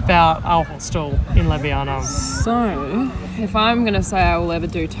tell us about our hostel in Ljubljana. So, if I'm gonna say I will ever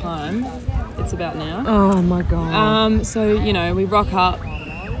do time, it's about now. Oh my god. So you know, we rock up,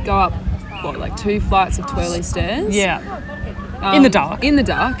 go up, like 2 flights of twirly stairs. Yeah. In the dark. In the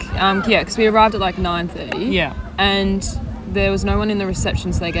dark. Yeah, because we arrived at like 9:30. Yeah. And there was no one in the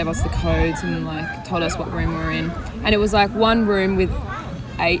reception, so they gave us the codes and like told us what room we were in. And it was like one room with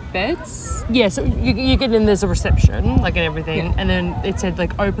 8 beds. Yeah, so you get in, there's a reception, like and everything, and then it said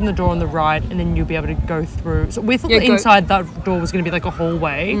like open the door on the right, and then you'll be able to go through. So we thought that inside that door was going to be like a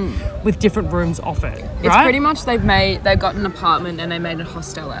hallway with different rooms off it, right? It's pretty much they've got an apartment and they made a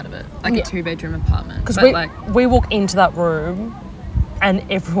hostel out of it, like a 2-bedroom apartment. Because like we walk into that room, and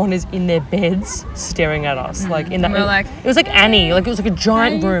everyone is in their beds staring at us, like in that. And we're like, it was like Annie, like it was like a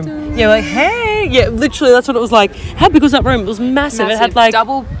giant "How you room. doing?" Yeah, like hey, yeah, literally that's what it was like. How big was that room? It was massive. It had like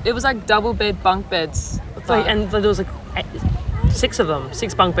it was like double bed bunk beds. like, and there was like 6 of them,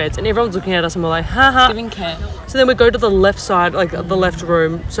 6 bunk beds, and everyone's looking at us, and we're like, haha. Giving care. So then we go to the left side, like the left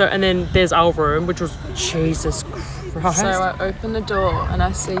room. So and then there's our room, which was Jesus Christ. So I open the door and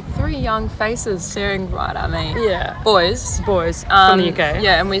I see 3 young faces staring right at me. Yeah. Boys from the UK.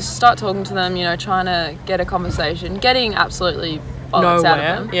 Yeah, and we start talking to them, you know, trying to get a conversation, getting absolutely bollocks out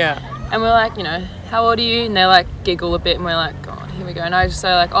of them. Yeah. And we're like, you know, how old are you? And they like giggle a bit, and we're like, God, here we go. And I just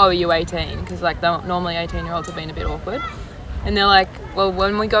say like, oh, are you 18? Because like normally 18-year-olds have been a bit awkward. And they're like, well,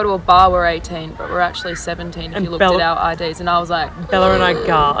 when we go to a bar, we're 18, but we're actually 17 if you looked at our IDs. And I was like... Bella and I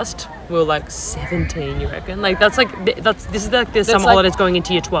gasped. We were like, 17, you reckon? Like, this is like there's summer holidays going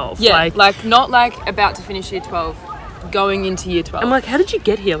into year 12. Yeah, like not like about to finish year 12, going into year 12. I'm like, how did you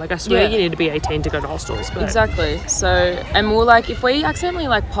get here? Like, I swear you need to be 18 to go to hostels. But... Exactly. So, and we're like, if we accidentally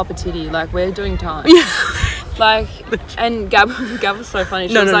like pop a titty, like we're doing time. Like, and Gab was so funny.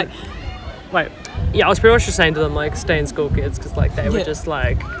 She was like... Wait. Yeah, I was pretty much just saying to them, like, stay in school, kids, because, like, they were just,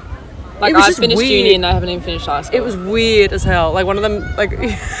 like... Like, I finished uni and I haven't even finished high school. It was weird as hell. Like, one of them, like...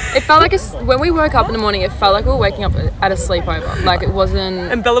 It felt like when we woke up in the morning, it felt like we were waking up at a sleepover. Like, it wasn't...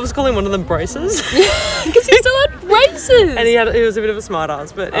 And Bella was calling one of them braces. Because he still had braces! And he was a bit of a smart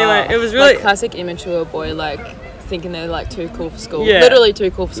ass. But anyway, it was really... Like, classic immature boy, like, thinking they're, like, too cool for school. Yeah. Literally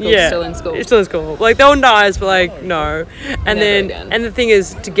too cool for school, still in school. Still in school. Like, they were nice, but, like, no. And Never again. And the thing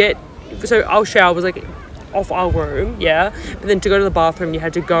is, to get... So, our shower was, like... off our room, but then to go to the bathroom you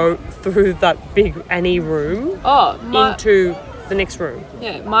had to go through that big Annie room into the next room.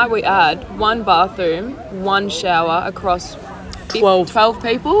 We had one bathroom, one shower across 12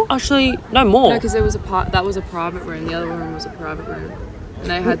 people. Actually, no more. No, because that was a private room, the other room was a private room and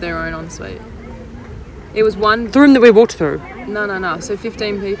they had their own ensuite. It was one... The room that we walked through? No, so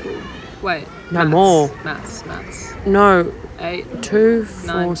 15 people. Wait. No, more. Maths. No. 8, 2,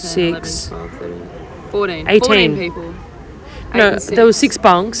 9, 4, 10, 6, 11, 12, 13, 14. 18. 14 people. No, there were 6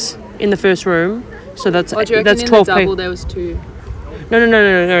 bunks in the first room, so that's 12 in the people. double there was 2?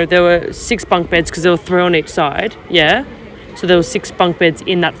 No. There were 6 bunk beds because there were 3 on each side. Yeah. So there were 6 bunk beds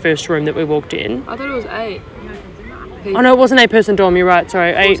in that first room that we walked in. I thought it was 8. People. Oh no, it was an 8-person dorm. You're right.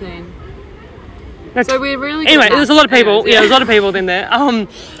 Sorry, 14. 8. No, so we're really... Anyway, there was a lot of people. Yeah, there was a lot of people in there.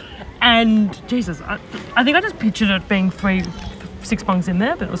 And Jesus, I think I just pictured it being 6 bunks in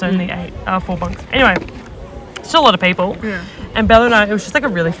there, but it was only 4 bunks. Anyway, still a lot of people. Yeah. And Bella and I, it was just like a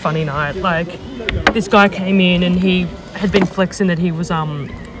really funny night. Like, this guy came in and he had been flexing that he was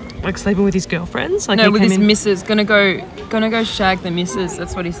like sleeping with his girlfriends. Like, no, with his missus. Gonna go shag the missus.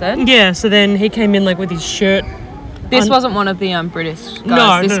 That's what he said. Yeah. So then he came in like with his shirt. This wasn't one of the British guys.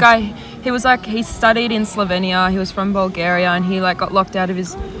 No, this guy, he was like, he studied in Slovenia. He was from Bulgaria, and he like got locked out of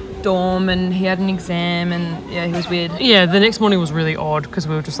his dorm and he had an exam and he was weird. Yeah, the next morning was really odd because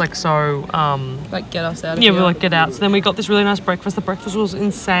we were just like so like get us out of here. We were like get out. So then we got this really nice breakfast. The breakfast was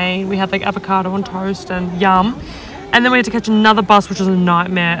insane. We had like avocado on toast and yum. And then we had to catch another bus, which was a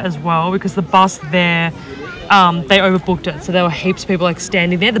nightmare as well because the bus there they overbooked it, so there were heaps of people like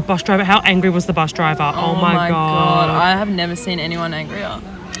standing there. The bus driver, how angry was the bus driver? Oh my god, I have never seen anyone angrier.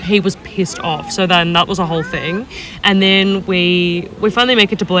 He was pissed off. So then that was a whole thing. And then we finally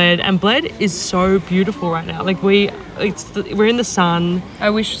make it to Bled, and Bled is so beautiful right now. Like we're in the sun. I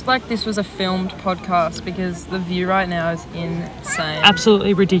wish like this was a filmed podcast because the view right now is insane.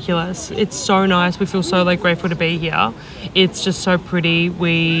 Absolutely ridiculous. It's so nice. We feel so like grateful to be here. It's just so pretty.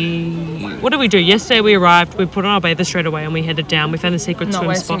 What did we do? Yesterday we arrived, we put on our bather straight away and we headed down. We found the secret swim spot. Not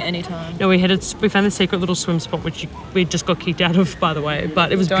wasting any time. No, we found the secret little swim spot which we just got kicked out of, by the way.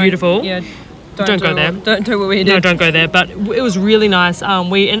 But it was beautiful. Yeah. Don't go there. Don't do what we did. No, don't go there. But it was really nice.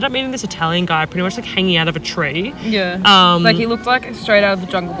 We ended up meeting this Italian guy, pretty much like hanging out of a tree. Yeah. Like he looked like straight out of the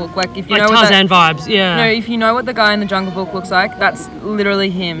Jungle Book. Like if you like know Tarzan vibes. Yeah. No, if you know what the guy in the Jungle Book looks like, that's literally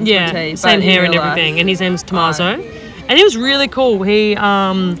him. Yeah. To Same hair and everything. And his name's Tommaso. And he was really cool. He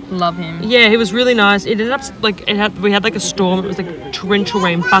love him. Yeah, he was really nice. It ended up like we had like a storm. It was like torrential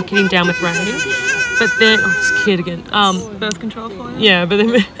rain bucketing down with rain. But then this kid again. Birth control for you? Yeah,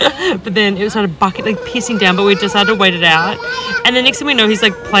 but then it started like pissing down, but we decided to wait it out. And the next thing we know, he's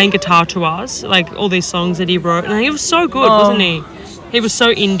like playing guitar to us, like all these songs that he wrote. And he was so good, wasn't he? He was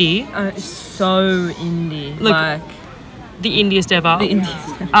so indie. So indie. Like the indiest ever.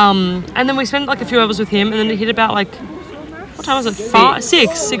 And then we spent like a few hours with him, and then it hit about like, what time was it?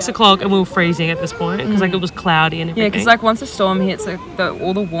 6 o'clock, and we were freezing at this point because like it was cloudy and everything. Yeah, because like once the storm hits, like,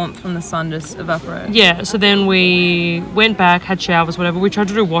 all the warmth from the sun just evaporates. Yeah, so then we went back, had showers, whatever. We tried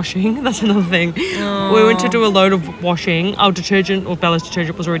to do washing. That's another thing. Oh. We went to do a load of washing. Our detergent, or Bella's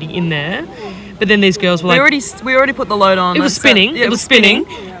detergent, was already in there. But then these girls were like... We already put the load on. It was spinning. It was spinning.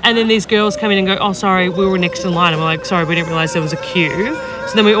 And then these girls come in and go, oh, sorry, we were next in line. And we're like, sorry, we didn't realise there was a queue.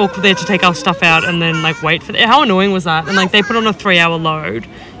 So then we all were there to take our stuff out and then, like, wait for... How annoying was that? And, like, they put on a 3-hour load.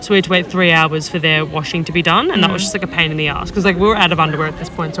 So we had to wait 3 hours for their washing to be done. And that was just, like, a pain in the ass. Because, like, we were out of underwear at this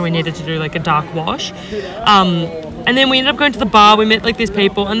point, so we needed to do, like, a dark wash. And then we ended up going to the bar. We met, like, these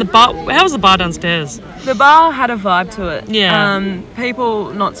people. And the bar... How was the bar downstairs? The bar had a vibe to it. Yeah.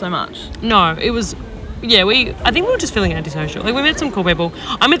 People, not so much. No, it was... Yeah, I think we were just feeling antisocial. Like, we met some cool people.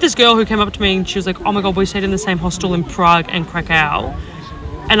 I met this girl who came up to me and she was like, oh my God, we stayed in the same hostel in Prague and Krakow.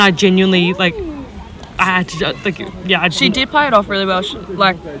 And I genuinely, like, I had to, like, yeah. She did play it off really well.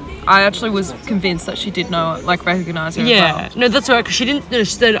 I actually was convinced that she did know, like, recognise her. Yeah. Well. No, that's right, because she didn't, she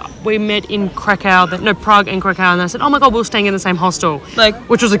said we met in Prague and Krakow, and I said, oh my God, we were staying in the same hostel. Like,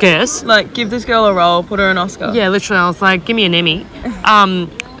 which was a guess. Like, give this girl a role, put her an Oscar. Yeah, literally, I was like, give me an Emmy.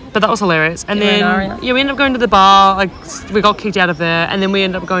 But that was hilarious. And then, we ended up going to the bar, like, we got kicked out of there, and then we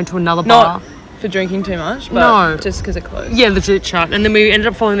ended up going to another bar. for drinking too much, but No. just because it closed. Yeah, legit shut. And then we ended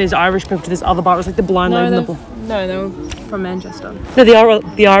up following these Irish people to this other bar. It was like the Blind Lady and the... No, they were from Manchester. No,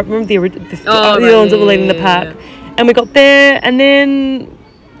 remember the ones that were leading the pack. Yeah. And we got there, and then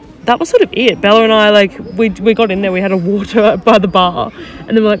that was sort of it. Bella and I, like, we got in there, we had a water by the bar, and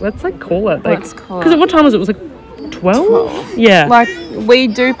then we're like, let's, like, call it. Like, Let's call because it. What time was it? It was like 12? Yeah. Like, we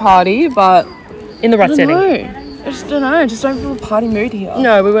do party, but in the right setting. I just don't know. I just don't feel a party mood here.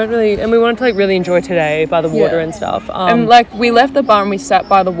 No, we weren't really, and we wanted to like really enjoy today by the water and stuff. And like we left the bar and we sat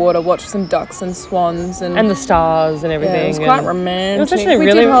by the water, watched some ducks and swans and the stars and everything. Yeah, it was quite romantic. It was actually we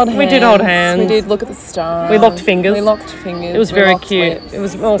did hold hands. We did look at the stars. We locked fingers. It was very cute. Lips. It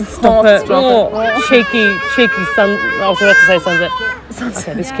was stop it. Cheeky sun. I was about to say sunset.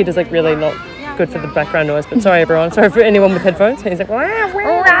 Okay, this kid is like really not good for the background noise, but sorry everyone. Sorry for anyone with headphones. He's like,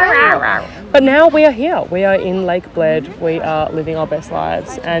 but now we are here. We are in Lake Bled. We are living our best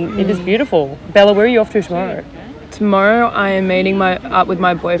lives, and it is beautiful. Bella, where are you off to tomorrow? Tomorrow I am meeting up with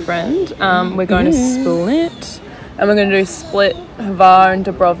my boyfriend. We're going to Split, and we're going to do Split, Hvar, and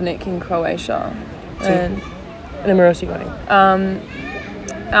Dubrovnik in Croatia. And then where else are you going?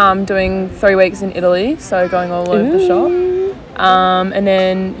 I'm doing 3 weeks in Italy, so going all over the shop. And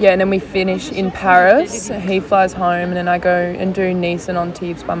then we finish in Paris. He flies home, and then I go and do Nice and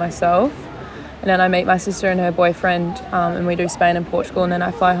Antibes by myself. And then I meet my sister and her boyfriend, and we do Spain and Portugal, and then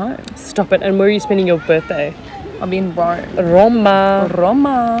I fly home. Stop it. And where are you spending your birthday? I'll be in Rome.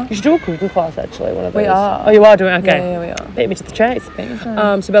 Roma. You should do a cooking class, actually, one of those. We are. Oh, you are doing? Okay. Yeah, we are. Beat me to the chase.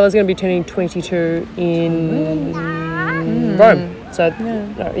 So Bella's going to be turning 22 in Rome. So,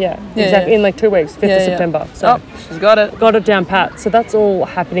 exactly, in like 2 weeks, 5th of September. So she's got it. Got it down pat. So that's all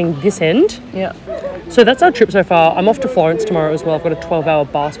happening this end. Yeah. So that's our trip so far. I'm off to Florence tomorrow as well. I've got a 12-hour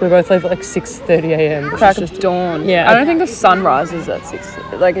bus. We both leave at like 6:30 a.m. Crack of dawn. Yeah. I don't think the sun rises at 6.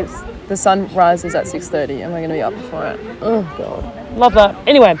 Like the sun rises at 6:30, and we're gonna be up before it. Oh god, love that.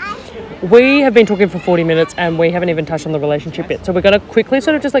 Anyway, we have been talking for 40 minutes and we haven't even touched on the relationship bit. So we're gonna quickly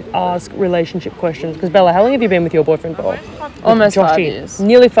sort of just like ask relationship questions. Because Bella, how long have you been with your boyfriend for? Almost 5 years.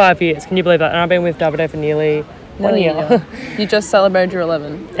 Nearly 5 years. Can you believe that? And I've been with Davide for nearly 1 year. You just celebrated your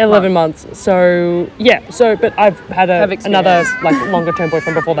 11 months. So yeah. But I've had another like longer term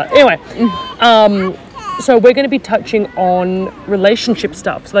boyfriend before that. Anyway, so we're going to be touching on relationship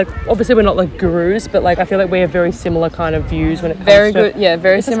stuff. So like obviously we're not like gurus, but like I feel like we have very similar kind of views when it comes very to good. Yeah,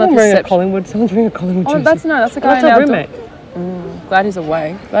 very similar perception. Someone's wearing a Collingwood jersey. That's the guy. That's our roommate. Glad he's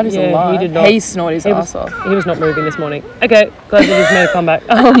away. Glad he's alive. He did not. He snored his ass off. He was not moving this morning. Okay, glad that he's made a comeback.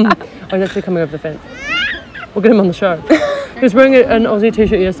 He's actually coming over the fence. We'll get him on the show. He was wearing an Aussie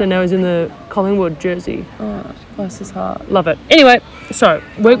t-shirt yesterday, now he's in the Collingwood jersey. Oh, bless his heart. Love it. Anyway, so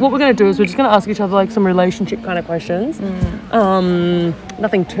what we're going to do is we're just going to ask each other like some relationship kind of questions.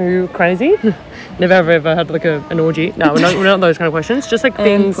 Nothing too crazy. Never ever had like an orgy. No, we're not those kind of questions. Just like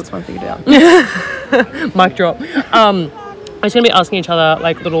things. Puts one finger down. Mic drop. I'm just going to be asking each other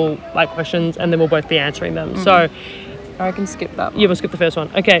like little like questions and then we'll both be answering them. So I can skip that one. Yeah, we'll skip the first one.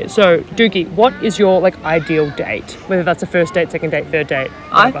 Okay, so Dougie, what is your like ideal date? Whether that's a first date, second date, third date.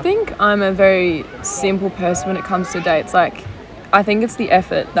 Whatever. I think I'm a very simple person when it comes to dates. Like, I think it's the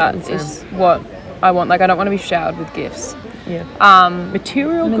effort that is what I want. Like, I don't want to be showered with gifts. Yeah.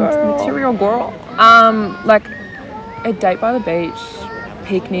 Material girl. Like a date by the beach,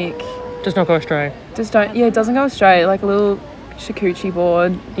 picnic. Just not go astray. It doesn't go astray. Like a little charcuterie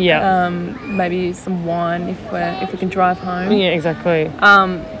board. Yeah. Maybe some wine if we can drive home. Yeah, exactly.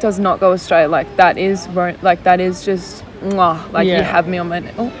 Does not go astray. Like that is just mwah. Like you have me on my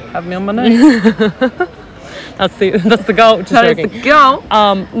nose. That's the goal. That is the goal.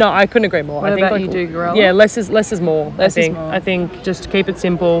 No, I couldn't agree more. What I think about like, you, do, girl? Yeah, less is more. Less is more. I think just keep it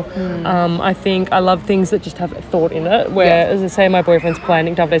simple. I think I love things that just have thought in it. Where, as I say, my boyfriend's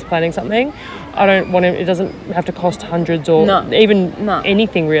Davide's planning something. I don't want him. It doesn't have to cost hundreds or even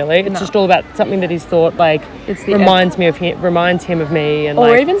anything really. It's just all about something that he's thought like reminds him of me, and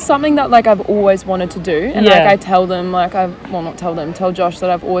or even something that like I've always wanted to do, and like I tell them tell Josh that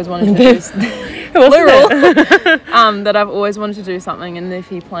I've always wanted to do. Plural. That I've always wanted to do something, and if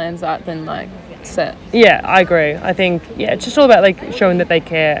he plans that, then like set. Yeah, I agree. I think it's just all about like showing that they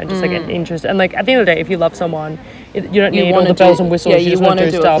care and just like an interest. And like at the end of the day, if you love someone, you don't need all the bells and whistles. Yeah, you just want to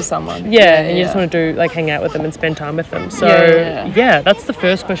do stuff. It for someone. And you just want to do like hang out with them and spend time with them. So that's the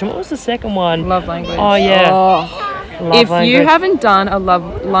first question. What was the second one? Love language. Oh yeah. If you haven't done a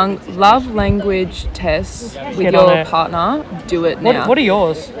love language test with your partner, do it now. What are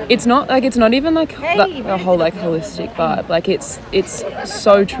yours? It's not even like a whole like holistic vibe. Like it's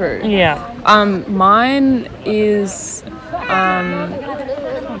so true. Yeah. Mine is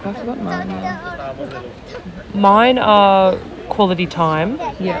Like, I forgot mine now. Mine are quality time.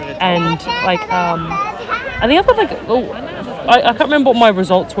 Yeah. And like I think I've got like I can't remember what my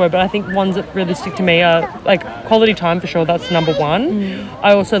results were, but I think ones that really stick to me are like quality time for sure. That's number one.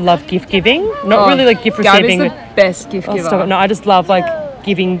 I also love gift giving. Not really like gift receiving. Gab is the best gift giver. Stop it. No, I just love like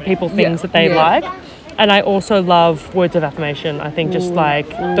giving people things that they like. And I also love words of affirmation. I think just like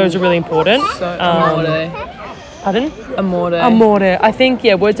those are really important. So amore. Pardon? Amore. Amore. I think,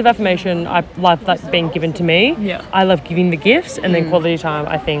 words of affirmation, I love that being given to me. Yeah. I love giving the gifts, and then quality time,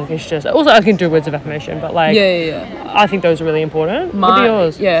 I think, is just... Also, I can do words of affirmation, but, like... Yeah. I think those are really important. What are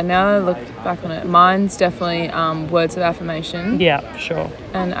yours? Yeah, now I look back on it, mine's definitely words of affirmation. Yeah, for sure.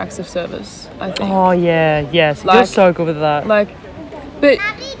 And acts of service, I think. Oh, yeah, yes. You're so good with that. Like, but...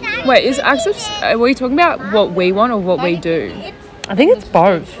 Wait, is acts of... Were you talking about what we want or what we do? I think it's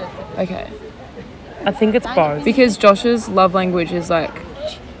both. Okay. I think it's both. Because Josh's love language is like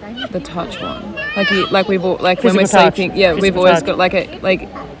the touch one. Like we've all, like when we're sleeping, we've always got like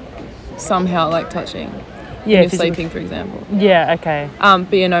somehow like touching. Yeah, when you're sleeping, for example. Yeah, okay.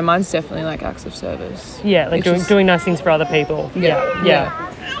 But mine's definitely like acts of service. Yeah, like doing nice things for other people. Yeah.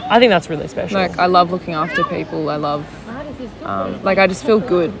 I think that's really special. Like I love looking after people. I love like I just feel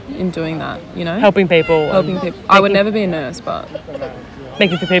good in doing that, Helping people. I would never be a nurse, but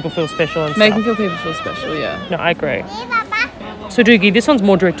making people feel special and making people feel special, yeah. No, I agree. So, Dougie, this one's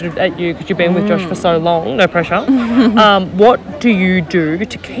more directed at you because you've been with Josh for so long. No pressure. What do you do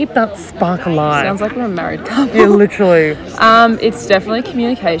to keep that spark alive? Sounds like we're a married couple. Yeah, literally. It's definitely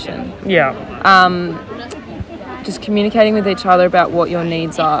communication. Yeah. Just communicating with each other about what your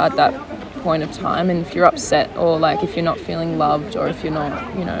needs are at that point of time, and if you're upset or like if you're not feeling loved or if you're not,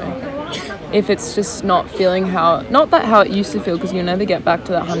 if it's just not feeling how it used to feel, because you'll never get back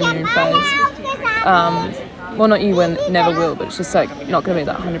to that honeymoon phase. Well, not you never will, but it's just like not going to be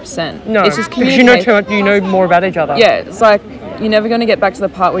that 100%. No, it's just because you know more about each other. Yeah, it's like you're never going to get back to the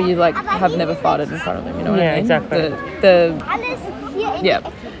part where you like have never farted in front of them. You know what I mean? Yeah, exactly.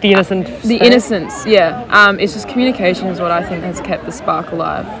 The innocence. The innocence. Yeah. It's just communication is what I think has kept the spark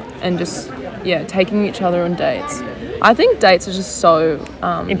alive, and just taking each other on dates. I think dates are just so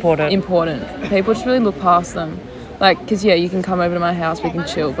important. People just really look past them. Like, because, you can come over to my house, we can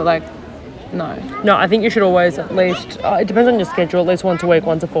chill, but, like, no. No, I think you should always at least, it depends on your schedule, at least once a week,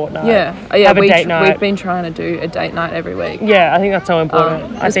 once a fortnight. Yeah. Have a date night. We've been trying to do a date night every week. Yeah, I think that's so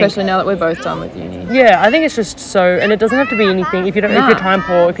important. Especially now that we're both done with uni. Yeah, I think it's just so, and it doesn't have to be anything. If you're time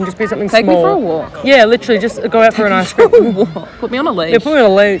poor, it can just be something small. Take me for a walk. Yeah, literally, just go out for an ice cream. Put me on a leash. Yeah, put me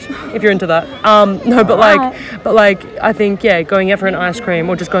on a leash if you're into that. No, but I think going out for an ice cream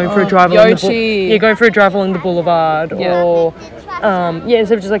or just going for a drive along going for a drive along the boulevard or.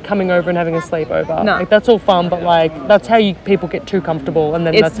 Instead of just like coming over and having a sleepover. No. Like that's all fun, but like that's how people get too comfortable, and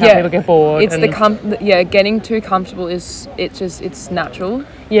then that's how people get bored. It's getting too comfortable it's natural.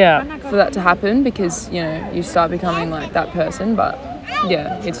 Yeah. For that to happen, because you start becoming like that person, but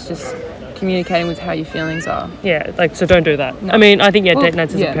it's just communicating with how your feelings are. Yeah, like so don't do that. No. I mean, I think date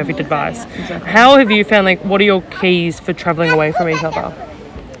nights is perfect advice. Exactly. How have you found what are your keys for traveling away from each other?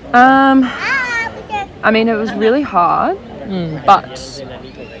 I mean, it was really hard. But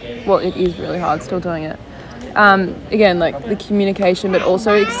it is really hard still doing it. Again, like the communication, but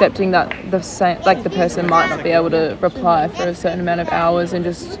also accepting that the person might not be able to reply for a certain amount of hours, and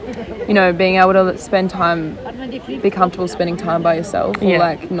just being able to spend time, be comfortable spending time by yourself, or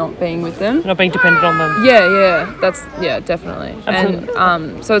like not being with them, not being dependent on them. That's definitely. Absolutely.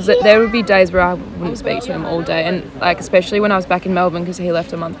 And so there would be days where I wouldn't speak to him all day, and like especially when I was back in Melbourne, because he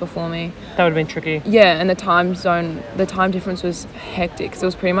left a month before me. That would have been tricky. Yeah, and the time difference was hectic, so it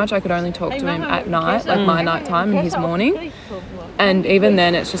was pretty much I could only talk to him at night, like my night time and his morning, and even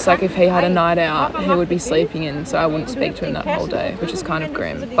then it's just like if he had a night out, he would be sleeping in, so I wouldn't speak to him that whole day, which is kind of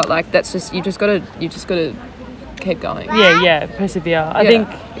grim, but like that's just you just gotta keep going. Persevere. I think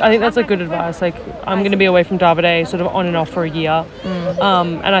that's like good advice. Like I'm going to be away from Davide sort of on and off for a year,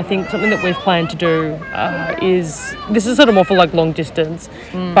 and I think something that we've planned to do is, this is sort of more for like long distance,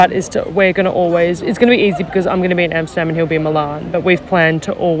 but it's going to be easy because I'm going to be in Amsterdam and he'll be in Milan, but we've planned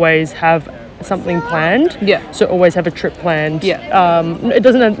to always have something planned. So always have a trip planned. It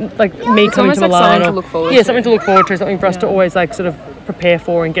doesn't have, like me it's coming to Milan. Something to look forward to. Something to look forward to, something for us to always like sort of prepare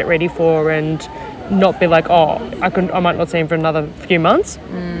for and get ready for, and not be like, I might not see him for another few months.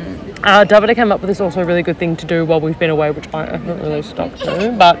 Davide came up with this also really good thing to do while we've been away, which I haven't really stuck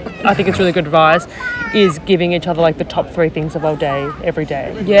to, but I think it's really good advice, is giving each other like the top 3 things of our day every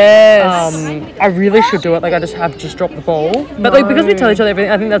day. Yes. I really should do it. Like I just dropped the ball. But like because we tell each other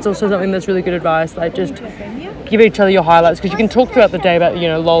everything, I think that's also something that's really good advice. Like just give each other your highlights, because you can talk throughout the day about, you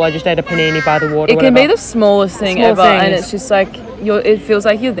know, lol, I just ate a panini by the water. It can be the smallest thing ever, and it's just like it feels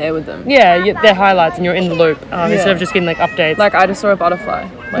like you're there with them. Yeah, they're highlights and you're in the loop instead of just getting like updates. Like I just saw a butterfly.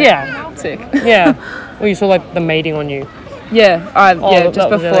 Like, yeah, sick. Yeah, or you saw like the mating on you. Yeah, just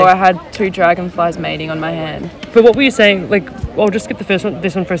before really... I had 2 dragonflies mating on my hand. But what were you saying? Like, I'll just skip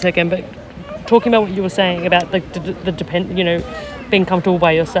this one for a second. But talking about what you were saying about like being comfortable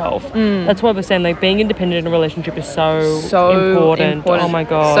by yourself. That's what we're saying. Like being independent in a relationship is so important. Oh my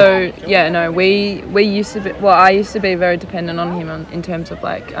god. So yeah, no, we used to be. Well, I used to be very dependent on him in terms of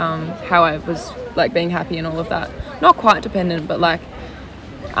like how I was like being happy and all of that. Not quite dependent, but like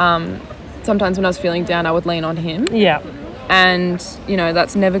sometimes when I was feeling down, I would lean on him. Yeah. And you know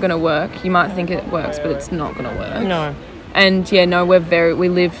that's never going to work. You might think it works, but it's not going to work. No. And yeah, no, we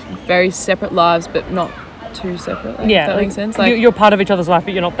live very separate lives, but not too separate. Yeah, that makes sense. Like you're part of each other's life,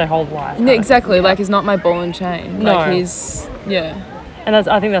 but you're not their whole life. Yeah, exactly. Like he's not my ball and chain. No. Like he's And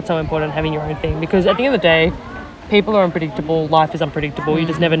I think that's so important, having your own thing, because at the end of the day, people are unpredictable. Life is unpredictable. You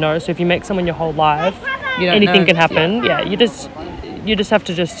just never know. So if you make someone your whole life, anything can happen. Yeah, you just have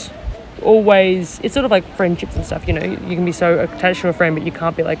to just always. It's sort of like friendships and stuff. You know, you can be so attached to a friend, but you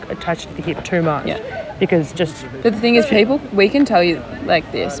can't be like attached to the hip too much. Yeah. Because just. But the thing is, we can tell you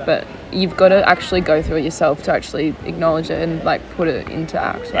like this, but you've got to actually go through it yourself to actually acknowledge it and like put it into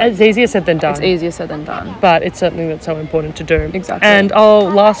act. Like, it's easier said than done. It's easier said than done. But it's something that's so important to do. Exactly. And our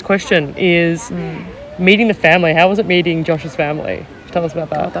last question is meeting the family. How was it meeting Josh's family? Tell us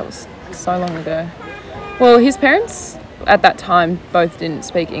about that. God, that was so long ago. Well, his parents at that time both didn't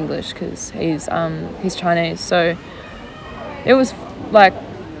speak English because he's Chinese. So it was like,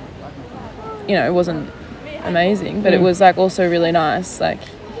 you know, it wasn't amazing, but it was like also really nice. Like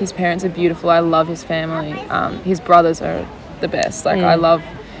his parents are beautiful. I love his family. His brothers are the best. Like I love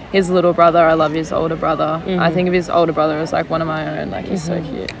his little brother. I love his older brother. I think of his older brother as like one of my own. Like he's so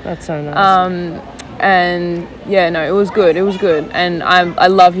cute. That's so nice. And yeah, no, it was good. It was good. And I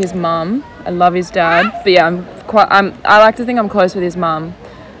love his mum. I love his dad. But yeah, I like to think I'm close with his mum.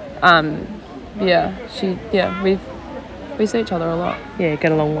 We see each other a lot. Yeah,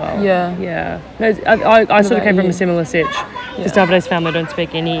 get along well. Yeah. No, I sort of came from a similar sitch. Because Davide's family don't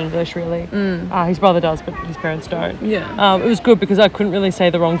speak any English, really. His brother does, but his parents don't. Yeah. It was good because I couldn't really say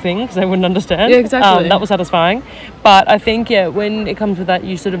the wrong thing because they wouldn't understand. Yeah, exactly. That was satisfying. But I think, when it comes to that,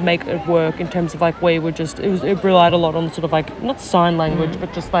 you sort of make it work in terms of, like, it relied a lot on sort of, like, not sign language,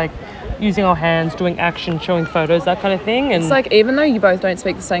 but just, like, using our hands, doing action, showing photos, that kind of thing. And it's like, even though you both don't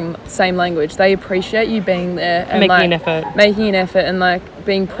speak the same language, they appreciate you being there and making an effort and like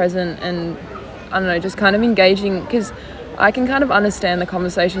being present and I don't know, just kind of engaging, because I can kind of understand the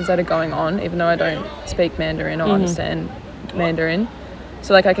conversations that are going on even though I don't speak Mandarin or understand Mandarin.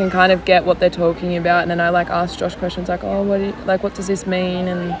 So like I can kind of get what they're talking about, and then I like ask Josh questions like, oh, what does this mean?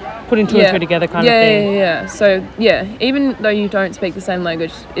 And putting two and two together kind of thing. Yeah. So yeah, even though you don't speak the same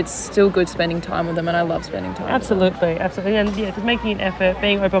language, it's still good spending time with them, and I love spending time. Absolutely. And just making an effort,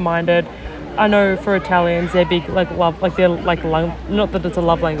 being open-minded. I know for Italians, they're big like love, like they're like not that it's a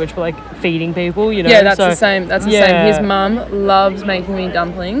love language, but like feeding people, you know. Yeah, that's the same. That's the same. His mum loves making me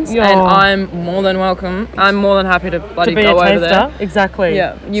dumplings, and I'm more than welcome. I'm more than happy to bloody go over there. Exactly.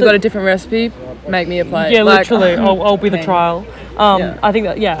 Yeah, you got a different recipe, make me a plate. Yeah, like, literally, I'll be the trial. I think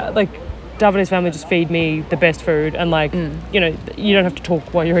that like Davide's family just feed me the best food, and like you know, you don't have to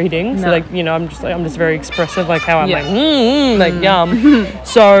talk while you're eating. So like, you know, I'm just very expressive, like how I'm like yum.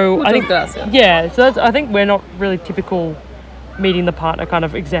 So I think that's so that's, I think we're not really typical meeting the partner kind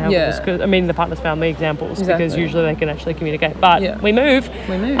of examples, because meeting the partner's family examples, because usually they can actually communicate. But we move.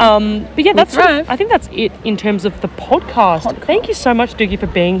 But yeah, that's I think that's it in terms of the podcast. Thank you so much, Dougie, for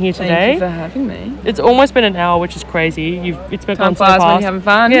being here today. Thank you for having me. It's almost been an hour, which is crazy. It's been time so flies fast. when you're having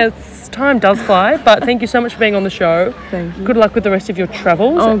fun. Yeah, time does fly. But thank you so much for being on the show. Thank you. Good luck with the rest of your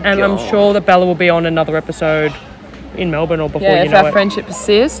travels, I'm sure that Bella will be on another episode in Melbourne or before if our friendship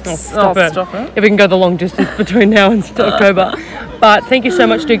persists. Stop it. If we can go the long distance between now and October. But thank you so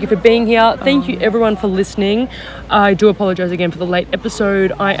much, Dougie, for being here. Thank you everyone for listening. I do apologise again for the late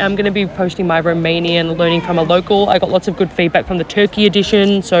episode. I am going to be posting my Romanian learning from a local. I got lots of good feedback from the Turkey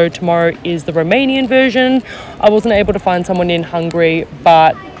edition, so tomorrow is the Romanian version. I wasn't able to find someone in Hungary,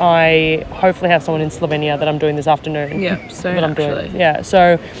 but I hopefully have someone in Slovenia that I'm doing this afternoon. Yeah, soon actually. Yeah,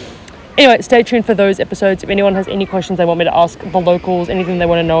 so Anyway, stay tuned for those episodes. If anyone has any questions they want me to ask the locals, anything they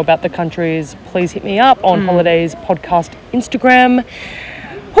want to know about the countries, please hit me up on Holidays Podcast Instagram.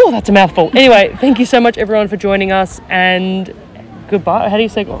 Oh, that's a mouthful. Anyway, thank you so much, everyone, for joining us, and goodbye. How do you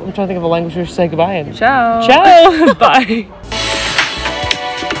say? I'm trying to think of a language we should say goodbye in. Ciao. Ciao. Bye.